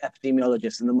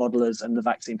epidemiologists and the modelers and the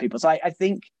vaccine people. So I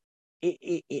think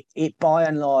it by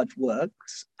and large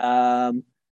works. And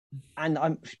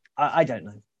I don't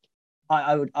know.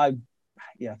 I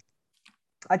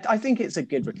think it's a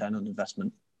good return on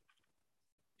investment.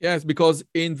 Yes, because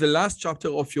in the last chapter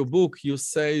of your book, you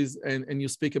say, and you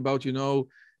speak about,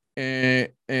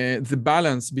 the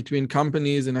balance between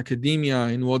companies and academia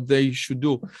and what they should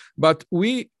do. But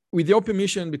with your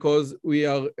permission, because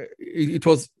it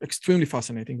was extremely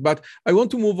fascinating. But I want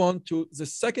to move on to the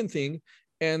second thing.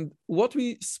 And what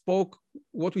we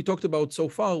talked about so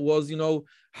far was,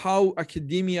 how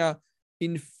academia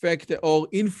infect or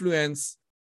influence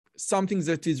something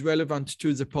that is relevant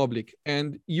to the public.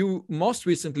 And you most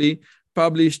recently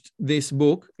published this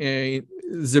book, the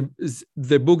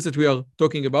books that we are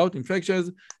talking about, Infectious,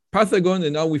 Pathogens,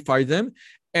 and now we find them.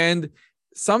 And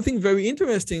something very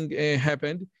interesting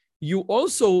happened. You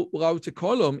also wrote a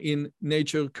column in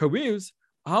Nature Careers,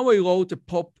 how I wrote a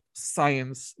pop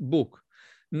science book.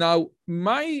 Now,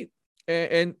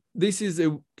 and this is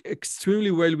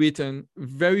extremely well written,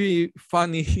 very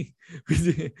funny,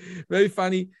 very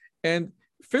funny. And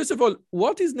first of all,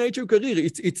 what is Nature Career?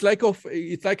 It's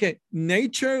like a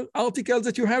Nature article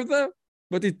that you have there,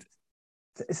 but it.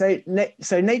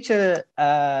 So Nature,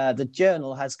 the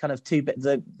journal has kind of two bits.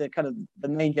 The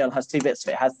main journal has two bits.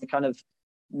 It has the kind of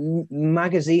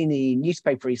magazine-y,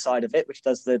 newspapery side of it, which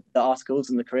does the articles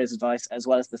and the careers advice, as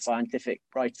well as the scientific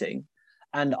writing.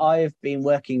 And I've been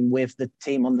working with the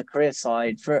team on the career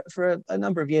side for a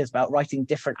number of years about writing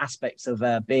different aspects of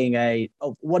of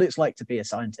what it's like to be a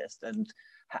scientist, and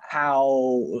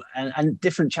how and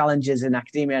different challenges in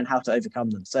academia and how to overcome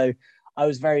them. So I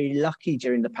was very lucky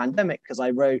during the pandemic because I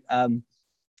wrote a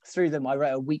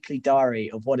weekly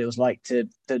diary of what it was like to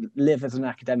live as an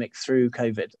academic through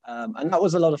COVID. And that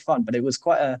was a lot of fun, but it was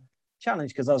quite a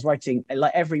challenge because I was writing,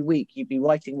 like every week, you'd be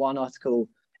writing one article,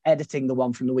 editing the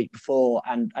one from the week before,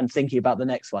 and thinking about the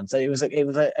next one. So it was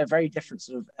a very different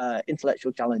sort of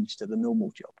intellectual challenge to the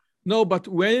normal job. No, but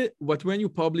when you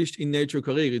published in Nature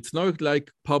Career, it's not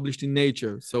like published in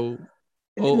Nature. So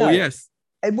or yes?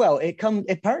 Well,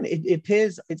 apparently it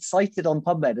appears, it's cited on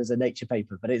PubMed as a Nature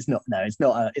paper, but it's not. No, it's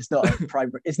not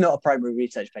a primary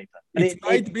research paper. But it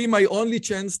might be my only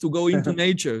chance to go into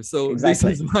Nature. So exactly.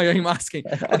 This is why I'm asking.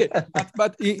 Okay,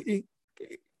 but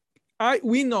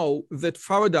we know that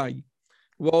Faraday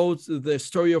wrote the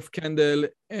story of candle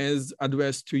as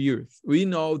addressed to youth. We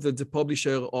know that the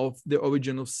publisher of The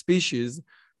Origin of Species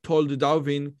told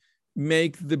Darwin,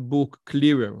 make the book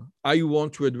clearer. I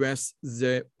want to address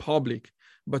the public.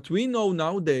 But we know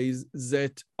nowadays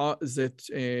that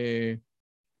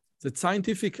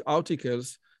scientific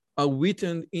articles are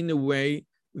written in a way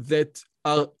that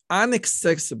are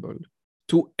inaccessible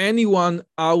to anyone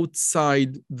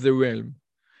outside the realm.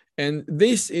 And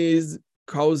this is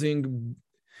causing,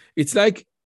 it's like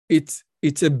it's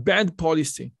a bad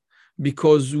policy,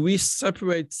 because we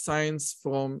separate science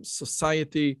from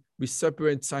society, we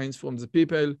separate science from the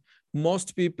people.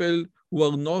 Most people who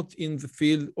are not in the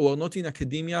field or are not in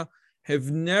academia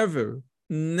have never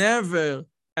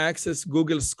accessed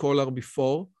Google Scholar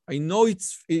before. I know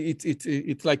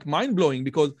it's like mind-blowing,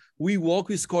 because we work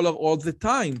with Scholar all the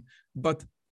time. But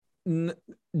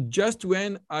just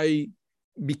when I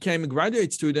became a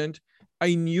graduate student,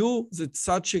 I knew that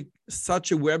such a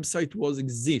website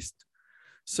exist.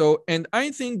 So, and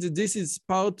I think that this is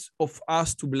part of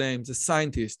us to blame, the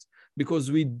scientists,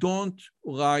 because we don't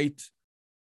write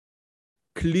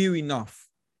clear enough.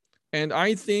 And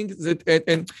I think that,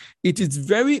 and it is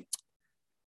very,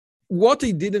 what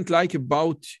I didn't like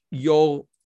about your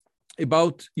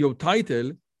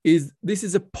title is this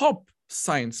is a pop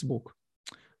science book.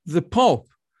 The pop,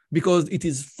 because it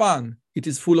is fun, it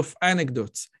is full of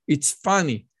anecdotes, it's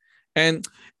funny. And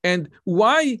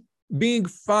why being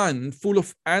fun, full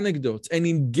of anecdotes and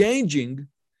engaging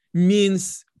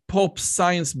means pop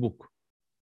science book?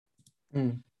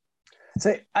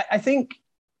 So I think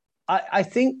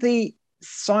the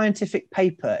scientific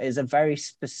paper is a very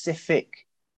specific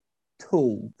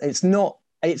tool. It's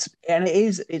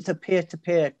a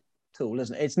peer-to-peer tool,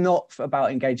 isn't it? It's not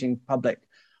about engaging public.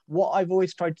 What I've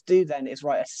always tried to do then is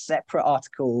write a separate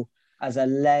article as a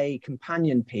lay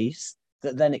companion piece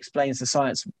that then explains the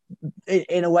science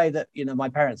in a way that, you know, my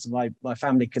parents and my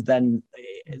family could then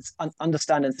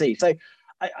understand and see. So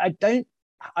I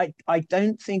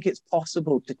don't think it's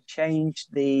possible to change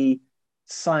the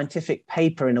scientific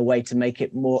paper in a way to make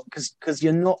it more, because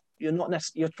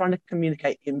you're trying to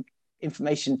communicate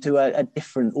information to a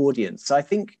different audience. So I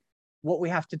think what we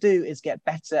have to do is get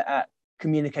better at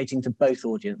communicating to both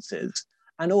audiences,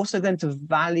 and also then to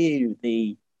value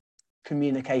the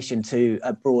communication to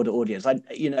a broader audience. I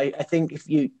think if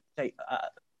you take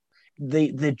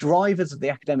the drivers of the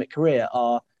academic career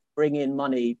are bring in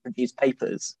money, produce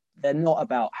papers. They're not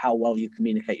about how well you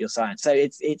communicate your science. So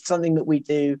it's something that we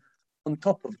do on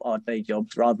top of our day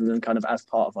jobs rather than kind of as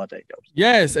part of our day jobs.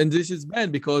 Yes, and this is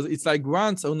bad because it's like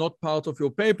grants are not part of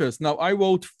your papers. Now, I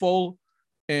wrote four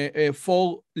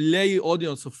lay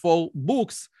audience of 4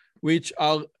 books, which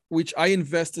I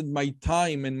invested my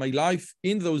time and my life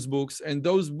in those books. And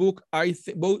those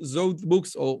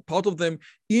books, or part of them,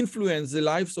 influence the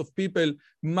lives of people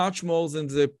much more than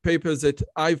the papers that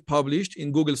I've published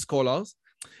in Google Scholars.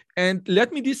 And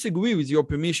let me disagree with your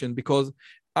permission, because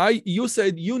you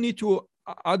said you need to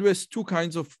address 2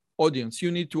 kinds of audience. You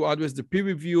need to address the peer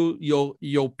review,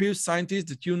 your peer scientists,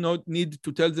 that you need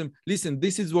to tell them, listen,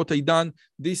 this is what I done.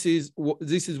 This is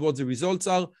what the results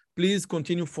are. Please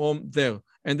continue from there.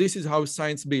 And this is how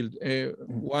science build,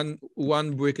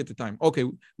 one brick at a time. Okay,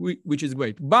 which is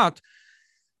great. But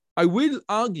I will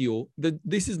argue that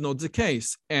this is not the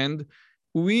case. And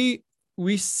we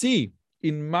see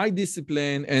in my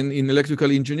discipline and in electrical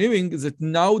engineering that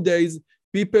nowadays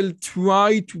people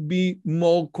try to be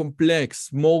more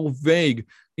complex, more vague.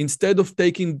 Instead of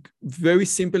taking very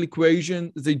simple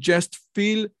equation, they just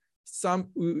fill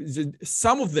some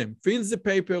of them fills the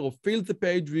paper or fills the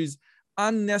page with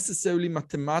unnecessarily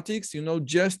mathematics,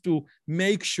 just to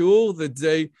make sure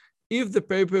that if the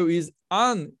paper is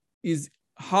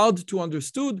hard to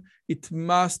understood, it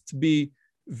must be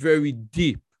very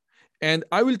deep. And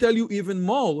I will tell you even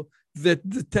more, that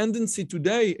the tendency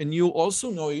today, and you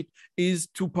also know it, is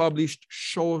to publish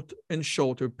short and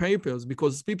shorter papers,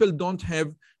 because people don't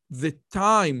have the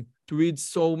time to read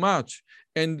so much.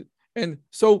 And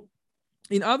so,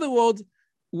 in other words,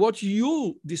 what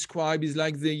you describe is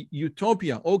like the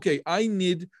utopia. Okay, I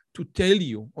need to tell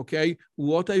you, okay,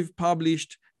 what I've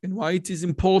published and why it is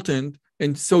important,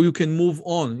 and so you can move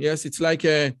on. Yes, it's like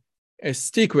a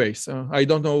stick race. I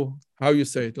don't know how you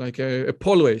say it, like a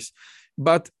pole race.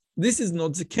 But this is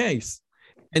not the case.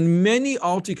 And many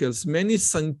articles, many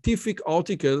scientific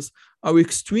articles are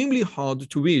extremely hard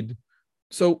to read.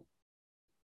 So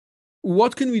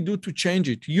what can we do to change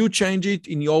it? You change it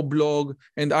in your blog,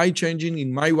 and I change it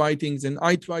in my writings, and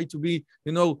I try to be,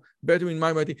 better in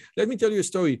my writing. Let me tell you a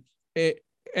story.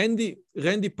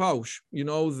 Randy Pausch,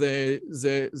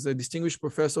 the distinguished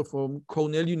professor from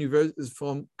Cornell University,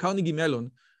 from Carnegie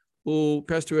Mellon, who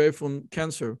passed away from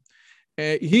cancer.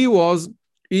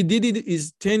 He did it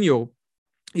his tenure.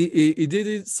 He did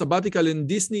it sabbatical in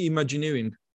Disney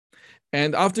Imagineering.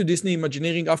 And after Disney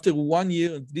Imagineering, after 1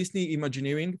 year of Disney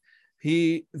Imagineering,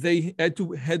 they had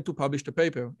to publish the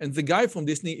paper. And the guy from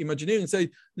Disney Imagineering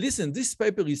said, listen, this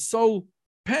paper is so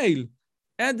pale,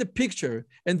 add the picture.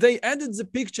 And they added the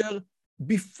picture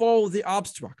before the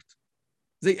abstract.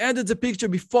 They added the picture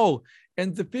before.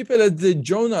 And the people at the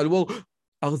journal, well,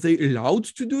 are they allowed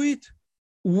to do it?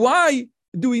 Why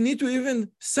do we need to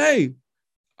even say,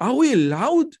 are we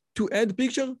allowed to add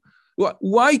picture?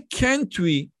 Why can't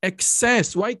we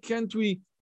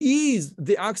ease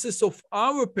the access of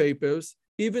our papers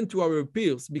even to our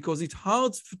peers? Because it's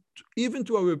hard even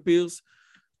to our peers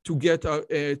to get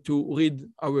to read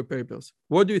our papers.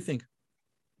 What do you think?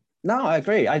 No, I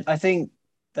agree. I think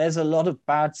there's a lot of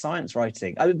bad science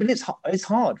writing. But it's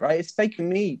hard, right? It's taken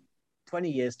me 20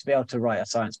 years to be able to write a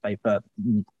science paper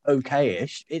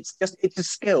okay-ish. It's a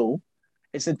skill.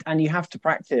 And you have to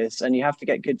practice and you have to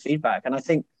get good feedback. And I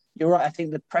think you're right. I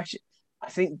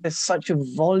think there's such a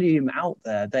volume out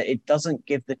there that it doesn't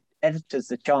give the editors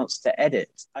the chance to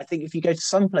edit. I think if you go to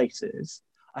some places,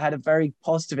 I had a very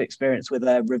positive experience with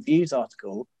a reviews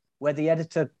article where the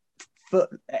editor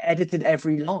edited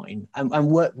every line and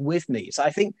worked with me. So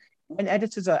I think when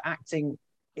editors are acting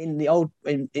in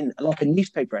like a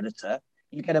newspaper editor,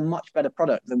 you get a much better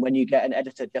product than when you get an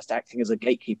editor just acting as a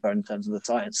gatekeeper in terms of the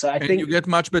science. So I think you get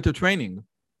much better training.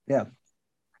 Yeah,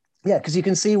 because you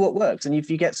can see what works, and if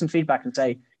you get some feedback and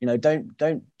say,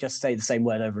 don't just say the same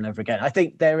word over and over again. I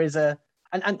think there is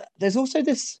and there's also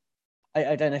this.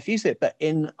 I don't know if you see it, but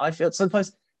I feel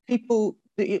sometimes people,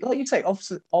 like you say,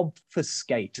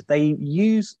 obfuscate. They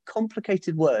use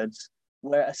complicated words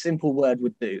where a simple word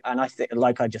would do, and I think,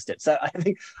 like I just did. So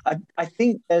I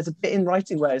think there's a bit in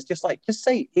writing where it's just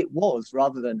say it was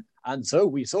rather than and so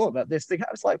we saw that this thing.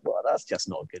 It's like, well, that's just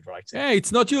not good writing. Yeah,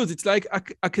 it's not used. It's like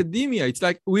academia. It's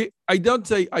like I don't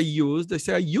say I used. I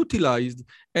say I utilized,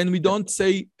 and we don't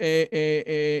say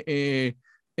it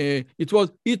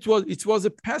was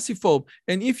a passive form.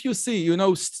 And if you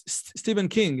see, Stephen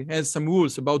King has some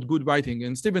rules about good writing,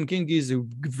 and Stephen King is a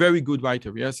very good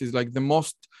writer. Yes, he's like the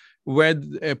most read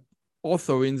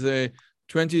author in the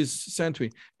 20th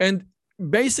century. And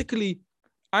basically,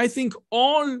 I think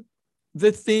all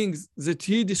the things that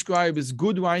he described as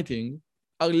good writing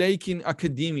are like in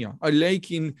academia, are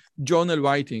like in journal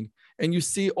writing. And you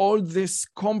see all these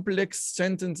complex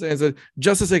sentences.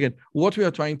 Just a second, what we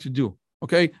are trying to do.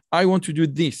 Okay, I want to do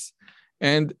this.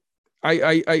 And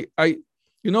I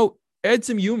add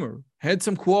some humor, add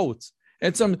some quotes,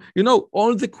 add some,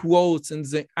 all the quotes and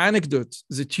the anecdotes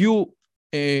that you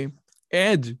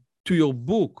add to your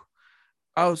book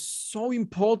are so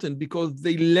important because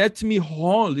they let me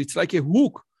hold. It's like a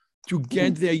hook to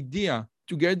get the idea,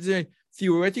 to get the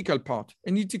theoretical part.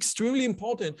 And it's extremely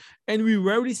important. And we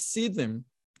rarely see them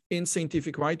in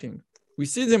scientific writing. We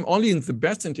see them only in the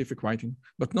best scientific writing,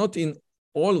 but not in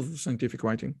all of the scientific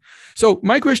writing. So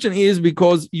my question is,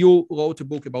 because you wrote a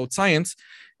book about science,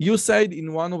 you said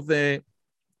in one of the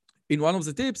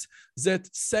tips that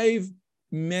save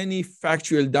many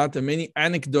factual data, many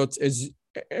anecdotes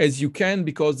as you can,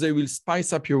 because they will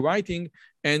spice up your writing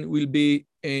and will be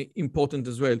important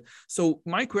as well. So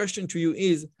my question to you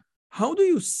is, how do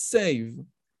you save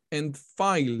and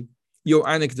file your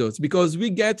anecdotes? Because we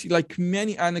get like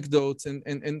many anecdotes and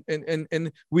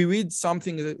we read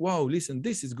something that, wow, listen,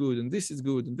 this is good and this is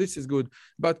good and this is good.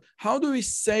 But how do we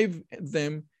save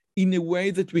them in a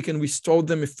way that we can restore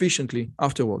them efficiently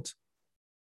afterwards?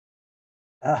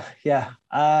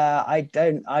 I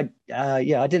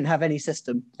didn't have any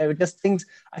system. They were just things.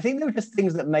 I think they were just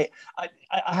things that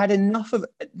I had enough of.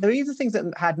 They were either things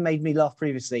that had made me laugh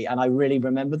previously, and I really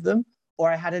remembered them,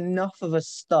 or I had enough of a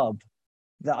stub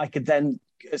that I could then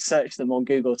search them on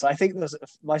Google. So I think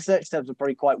my search terms are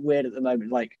probably quite weird at the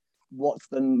moment. Like, what's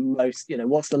the most,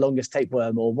 what's the longest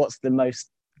tapeworm, or what's the most,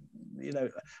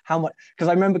 how much? Because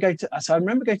I remember going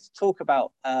to talk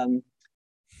about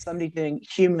somebody doing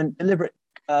human deliberate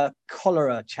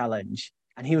cholera challenge,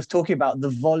 and he was talking about the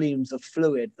volumes of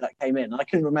fluid that came in. I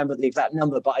couldn't remember the exact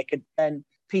number, but I could then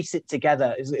piece it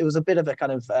together. It was a bit of a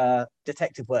kind of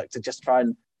detective work to just try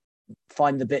and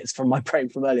find the bits from my brain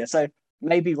from earlier. So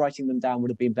maybe writing them down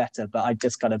would have been better, but I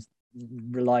just kind of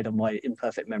relied on my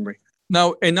imperfect memory.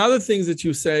 Now, another thing that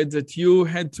you said that you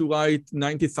had to write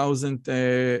 90,000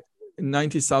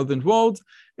 words,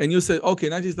 and you said, okay,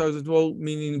 90,000 words,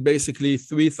 meaning basically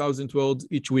 3,000 words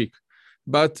each week.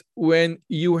 But when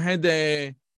you have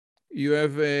a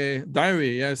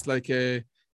diary, yes, like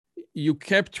you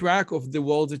kept track of the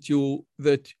words that you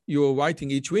were writing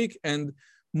each week, and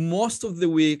most of the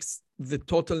weeks, the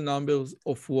total numbers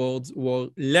of words were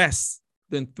less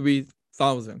than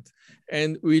 3,000,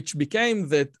 and which became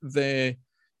that the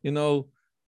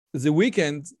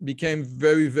weekend became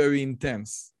very, very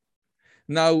intense.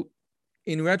 Now,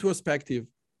 in retrospective,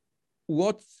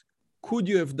 what could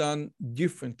you have done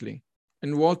differently?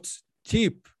 And what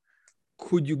tip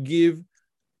could you give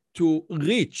to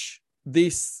reach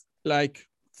this like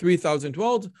 3,000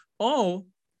 words? Or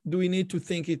do we need to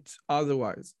think it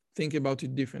otherwise? Think about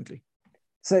it differently.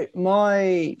 So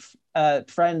my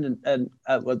friend and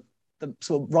the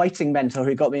sort of writing mentor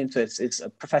who got me into this is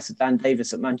Professor Dan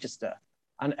Davis at Manchester.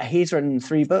 And he's written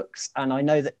 3 books. And I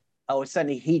know that,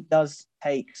 certainly he does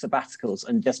take sabbaticals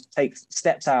and just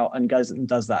steps out and goes and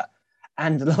does that.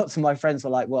 And lots of my friends were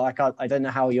like, well, I don't know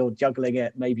how you're juggling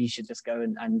it. Maybe you should just go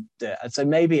and do it. And so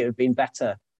maybe it would have been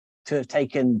better to have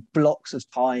taken blocks of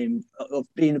time, of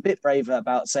being a bit braver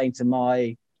about saying to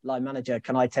my line manager,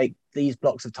 can I take these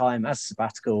blocks of time as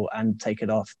sabbatical and take it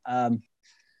off?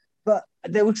 But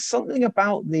there was something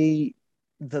about the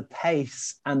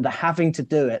pace and the having to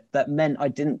do it that meant I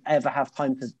didn't ever have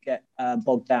time to get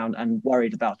bogged down and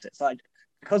worried about it. So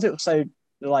because it was so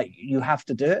like you have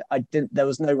to do it, there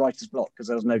was no writer's block because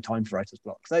there was no time for writer's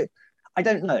block. So I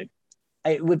don't know.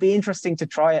 It would be interesting to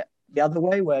try it the other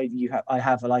way, where I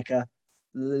have like a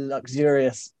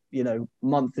luxurious,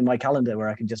 month in my calendar where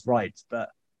I can just write, but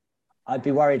I'd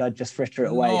be worried I'd just fritter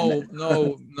it away.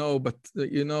 No, but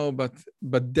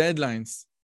deadlines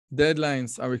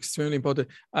are extremely important.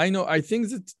 I think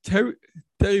that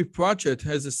Terry Pratchett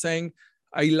has a saying,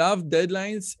 I love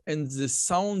deadlines and the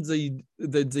sound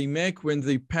that they make when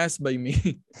they pass by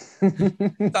me.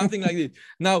 Something like this.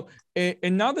 Now,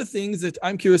 another thing that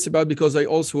I'm curious about, because I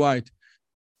also write.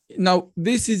 Now,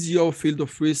 this is your field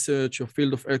of research, your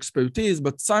field of expertise,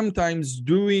 but sometimes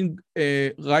during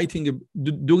the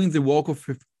work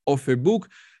of a book,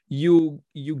 you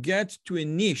get to a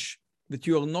niche that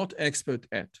you are not expert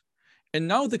at. And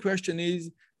now the question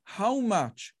is, how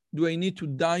much do I need to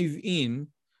dive in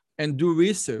and do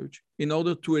research in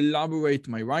order to elaborate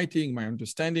my writing, my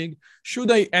understanding? Should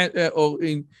I add, or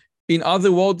in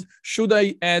other words, should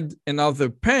I add another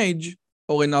page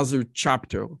or another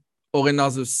chapter or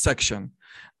another section?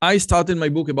 I started my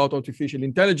book about artificial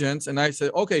intelligence, and I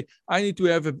said, okay, I need to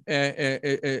have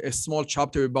a small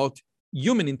chapter about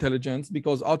human intelligence,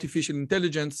 because artificial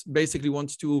intelligence basically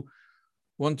want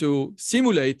to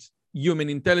simulate human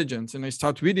intelligence. And I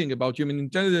start reading about human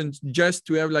intelligence just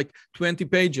to have like 20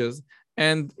 pages.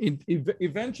 And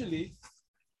eventually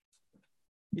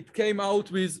it came out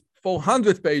with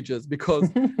 400 pages because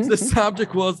the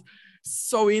subject was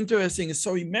so interesting,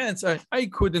 so immense. I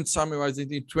couldn't summarize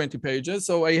it in 20 pages.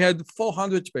 So I had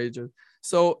 400 pages.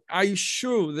 So I'm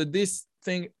sure that this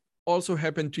thing also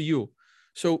happened to you.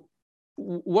 So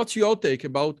what's your take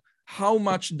about how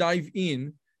much dive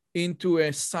into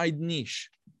a side niche?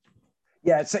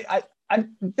 Yeah, so I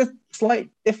just slight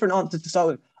different answer to start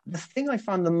with. The thing I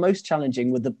found the most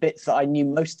challenging were the bits that I knew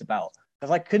most about,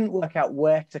 because I couldn't work out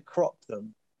where to crop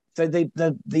them. So the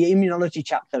immunology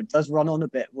chapter does run on a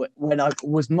bit when I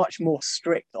was much more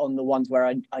strict on the ones where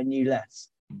I knew less.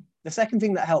 The second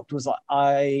thing that helped was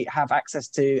I have access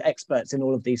to experts in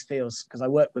all of these fields because I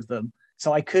work with them.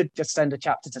 So I could just send a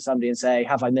chapter to somebody and say,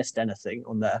 have I missed anything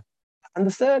on there? And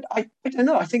the third, I don't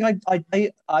know. I think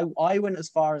I went as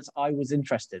far as I was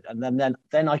interested, and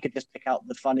then I could just pick out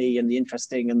the funny and the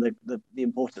interesting and the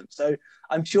important. So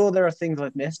I'm sure there are things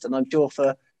I've missed, and I'm sure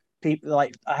for people,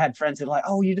 like I had friends who were like,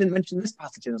 "Oh, you didn't mention this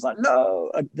pathogen." I was like,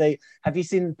 "No." Have you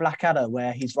seen Blackadder,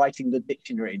 where he's writing the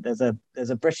dictionary? There's a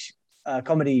British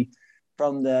comedy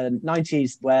from the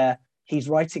 90s where he's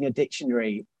writing a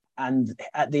dictionary. And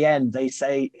at the end, they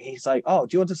say, he's like, "Oh,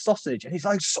 do you want a sausage?" And he's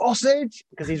like, "Sausage?"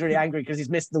 Because he's really angry because he's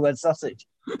missed the word sausage.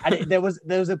 And there was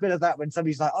a bit of that when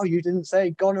somebody's like, "Oh, you didn't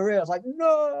say gonorrhea." I was like,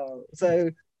 "No."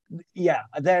 So yeah,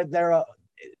 there are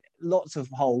lots of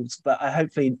holes, but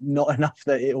hopefully not enough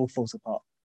that it all falls apart.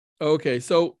 Okay,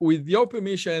 so with your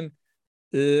permission,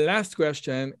 last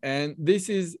question, and this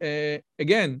is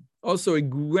again also a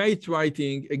great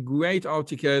writing, a great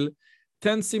article.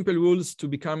 10 simple rules to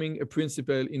becoming a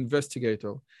principal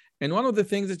investigator. And one of the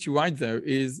things that you write there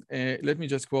is, let me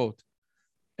just quote,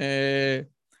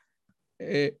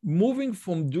 moving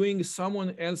from doing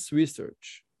someone else's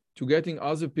research to getting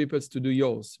other people to do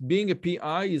yours. Being a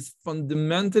PI is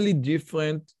fundamentally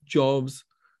different jobs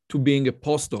to being a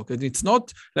postdoc. And it's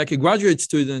not like a graduate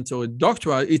student or a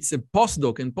doctoral, it's a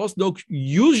postdoc. And postdoc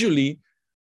usually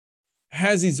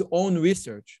has his own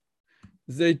research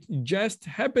that just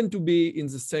happen to be in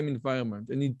the same environment.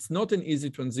 And it's not an easy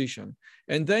transition.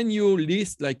 And then you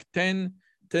list like 10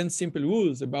 simple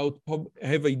rules about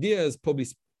have ideas,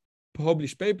 publish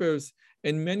papers,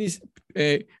 and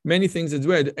many things as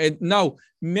well. And now,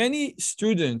 many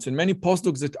students and many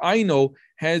postdocs that I know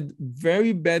had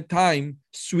very bad time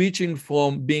switching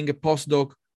from being a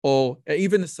postdoc or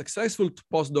even a successful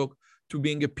postdoc to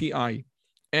being a PI.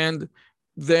 And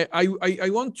I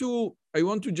want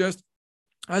to just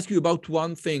ask you about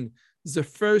one thing. The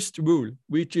first rule,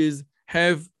 which is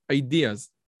have ideas.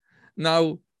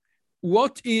 Now,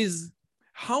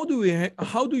 how do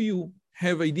you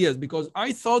have ideas? Because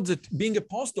I thought that being a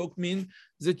postdoc means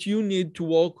that you need to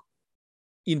work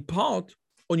in part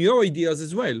on your ideas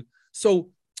as well. So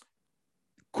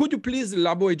could you please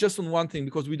elaborate just on one thing,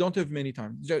 because we don't have many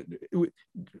time.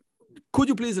 Could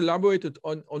you please elaborate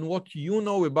on what you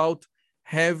know about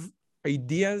have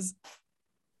ideas?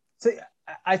 So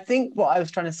I think what I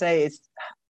was trying to say is,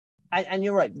 and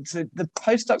you're right, so the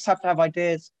postdocs have to have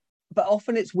ideas, but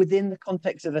often it's within the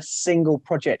context of a single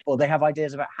project, or they have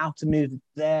ideas about how to move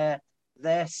their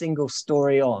single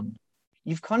story on.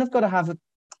 You've kind of got to have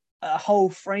a whole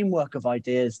framework of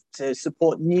ideas to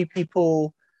support new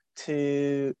people,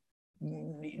 to,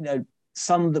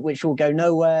 some that which will go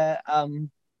nowhere.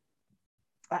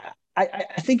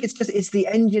 I think it's the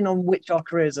engine on which our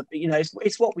careers are,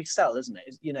 it's what we sell, isn't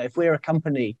it? If we're a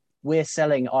company, we're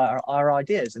selling our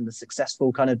ideas and the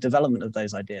successful kind of development of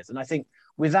those ideas. And I think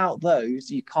without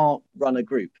those, you can't run a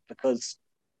group, because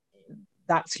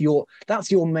that's your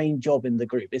main job in the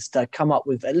group, is to come up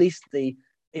with at least the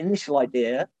initial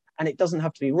idea. And it doesn't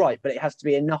have to be right, but it has to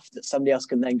be enough that somebody else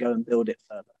can then go and build it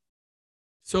further.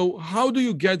 So how do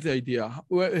you get the idea?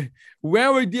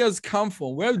 Where ideas come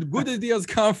from? Where good ideas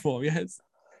come from? Yes.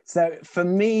 So for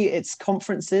me, it's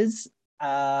conferences,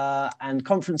 and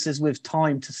conferences with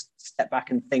time to step back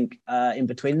and think in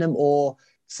between them, or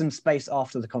some space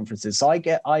after the conferences. So I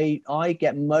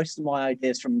get most of my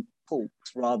ideas from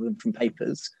talks rather than from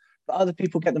papers, but other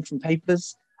people get them from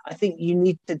papers. I think you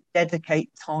need to dedicate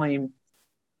time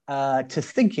to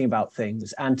thinking about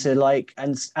things, and to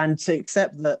and to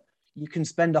accept that you can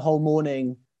spend a whole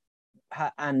morning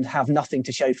and have nothing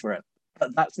to show for it.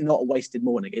 But that's not a wasted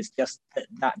morning. It's just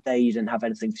that day you didn't have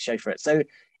anything to show for it. So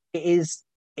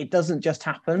it doesn't just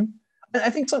happen. I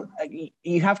think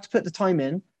you have to put the time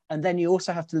in, and then you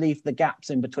also have to leave the gaps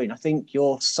in between. I think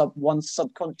your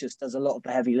subconscious does a lot of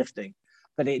the heavy lifting,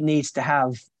 but it needs to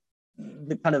have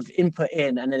the kind of input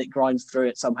in, and then it grinds through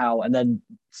it somehow, and then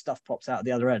stuff pops out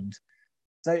the other end.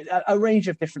 So a range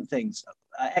of different things.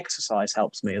 Exercise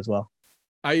helps me as well.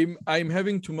 I'm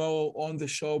having tomorrow on the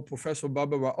show Professor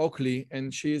Barbara Oakley,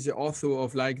 and she is the author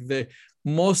of like the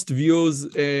most views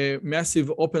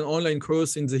massive open online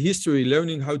course in the history,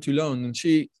 Learning How to Learn. And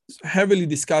she heavily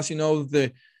discussed,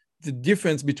 the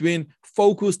difference between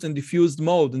focused and diffused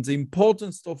mode, and the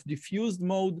importance of diffused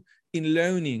mode in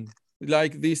learning.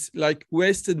 Like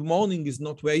wasted morning is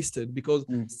not wasted, because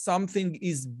something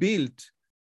is built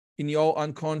in your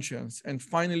unconscious, and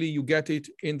finally you get it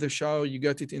in the shower, you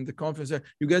get it in the conference,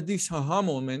 you get this aha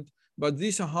moment, but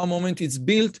this aha moment is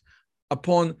built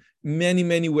upon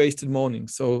many wasted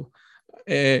mornings. So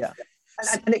yeah.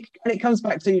 And it comes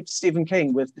back to Stephen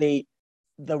King with the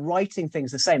writing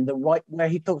thing's the same, where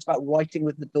he talks about writing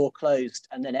with the door closed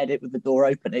and then edit with the door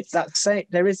open. It's that same,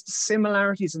 there is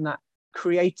similarities in that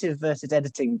creative versus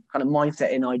editing kind of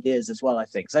mindset in ideas as well, I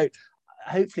think. So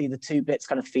hopefully the two bits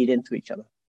kind of feed into each other.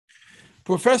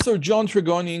 Professor John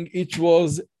Tregoning, it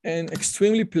was an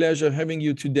extremely pleasure having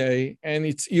you today. And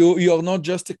you are not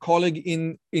just a colleague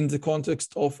in the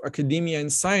context of academia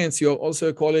and science, you're also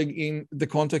a colleague in the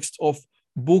context of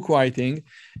book writing.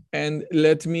 And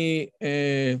let me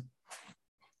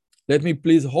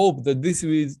please hope that this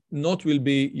will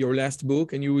be your last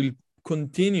book, and you will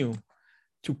continue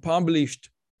to publish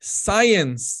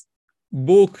science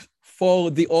book for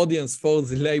the audience, for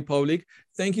the lay public.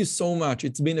 Thank you so much.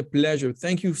 It's been a pleasure.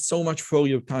 Thank you so much for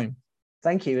your time.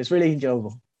 Thank you. It's really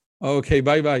enjoyable. Okay,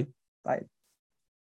 bye-bye. Bye.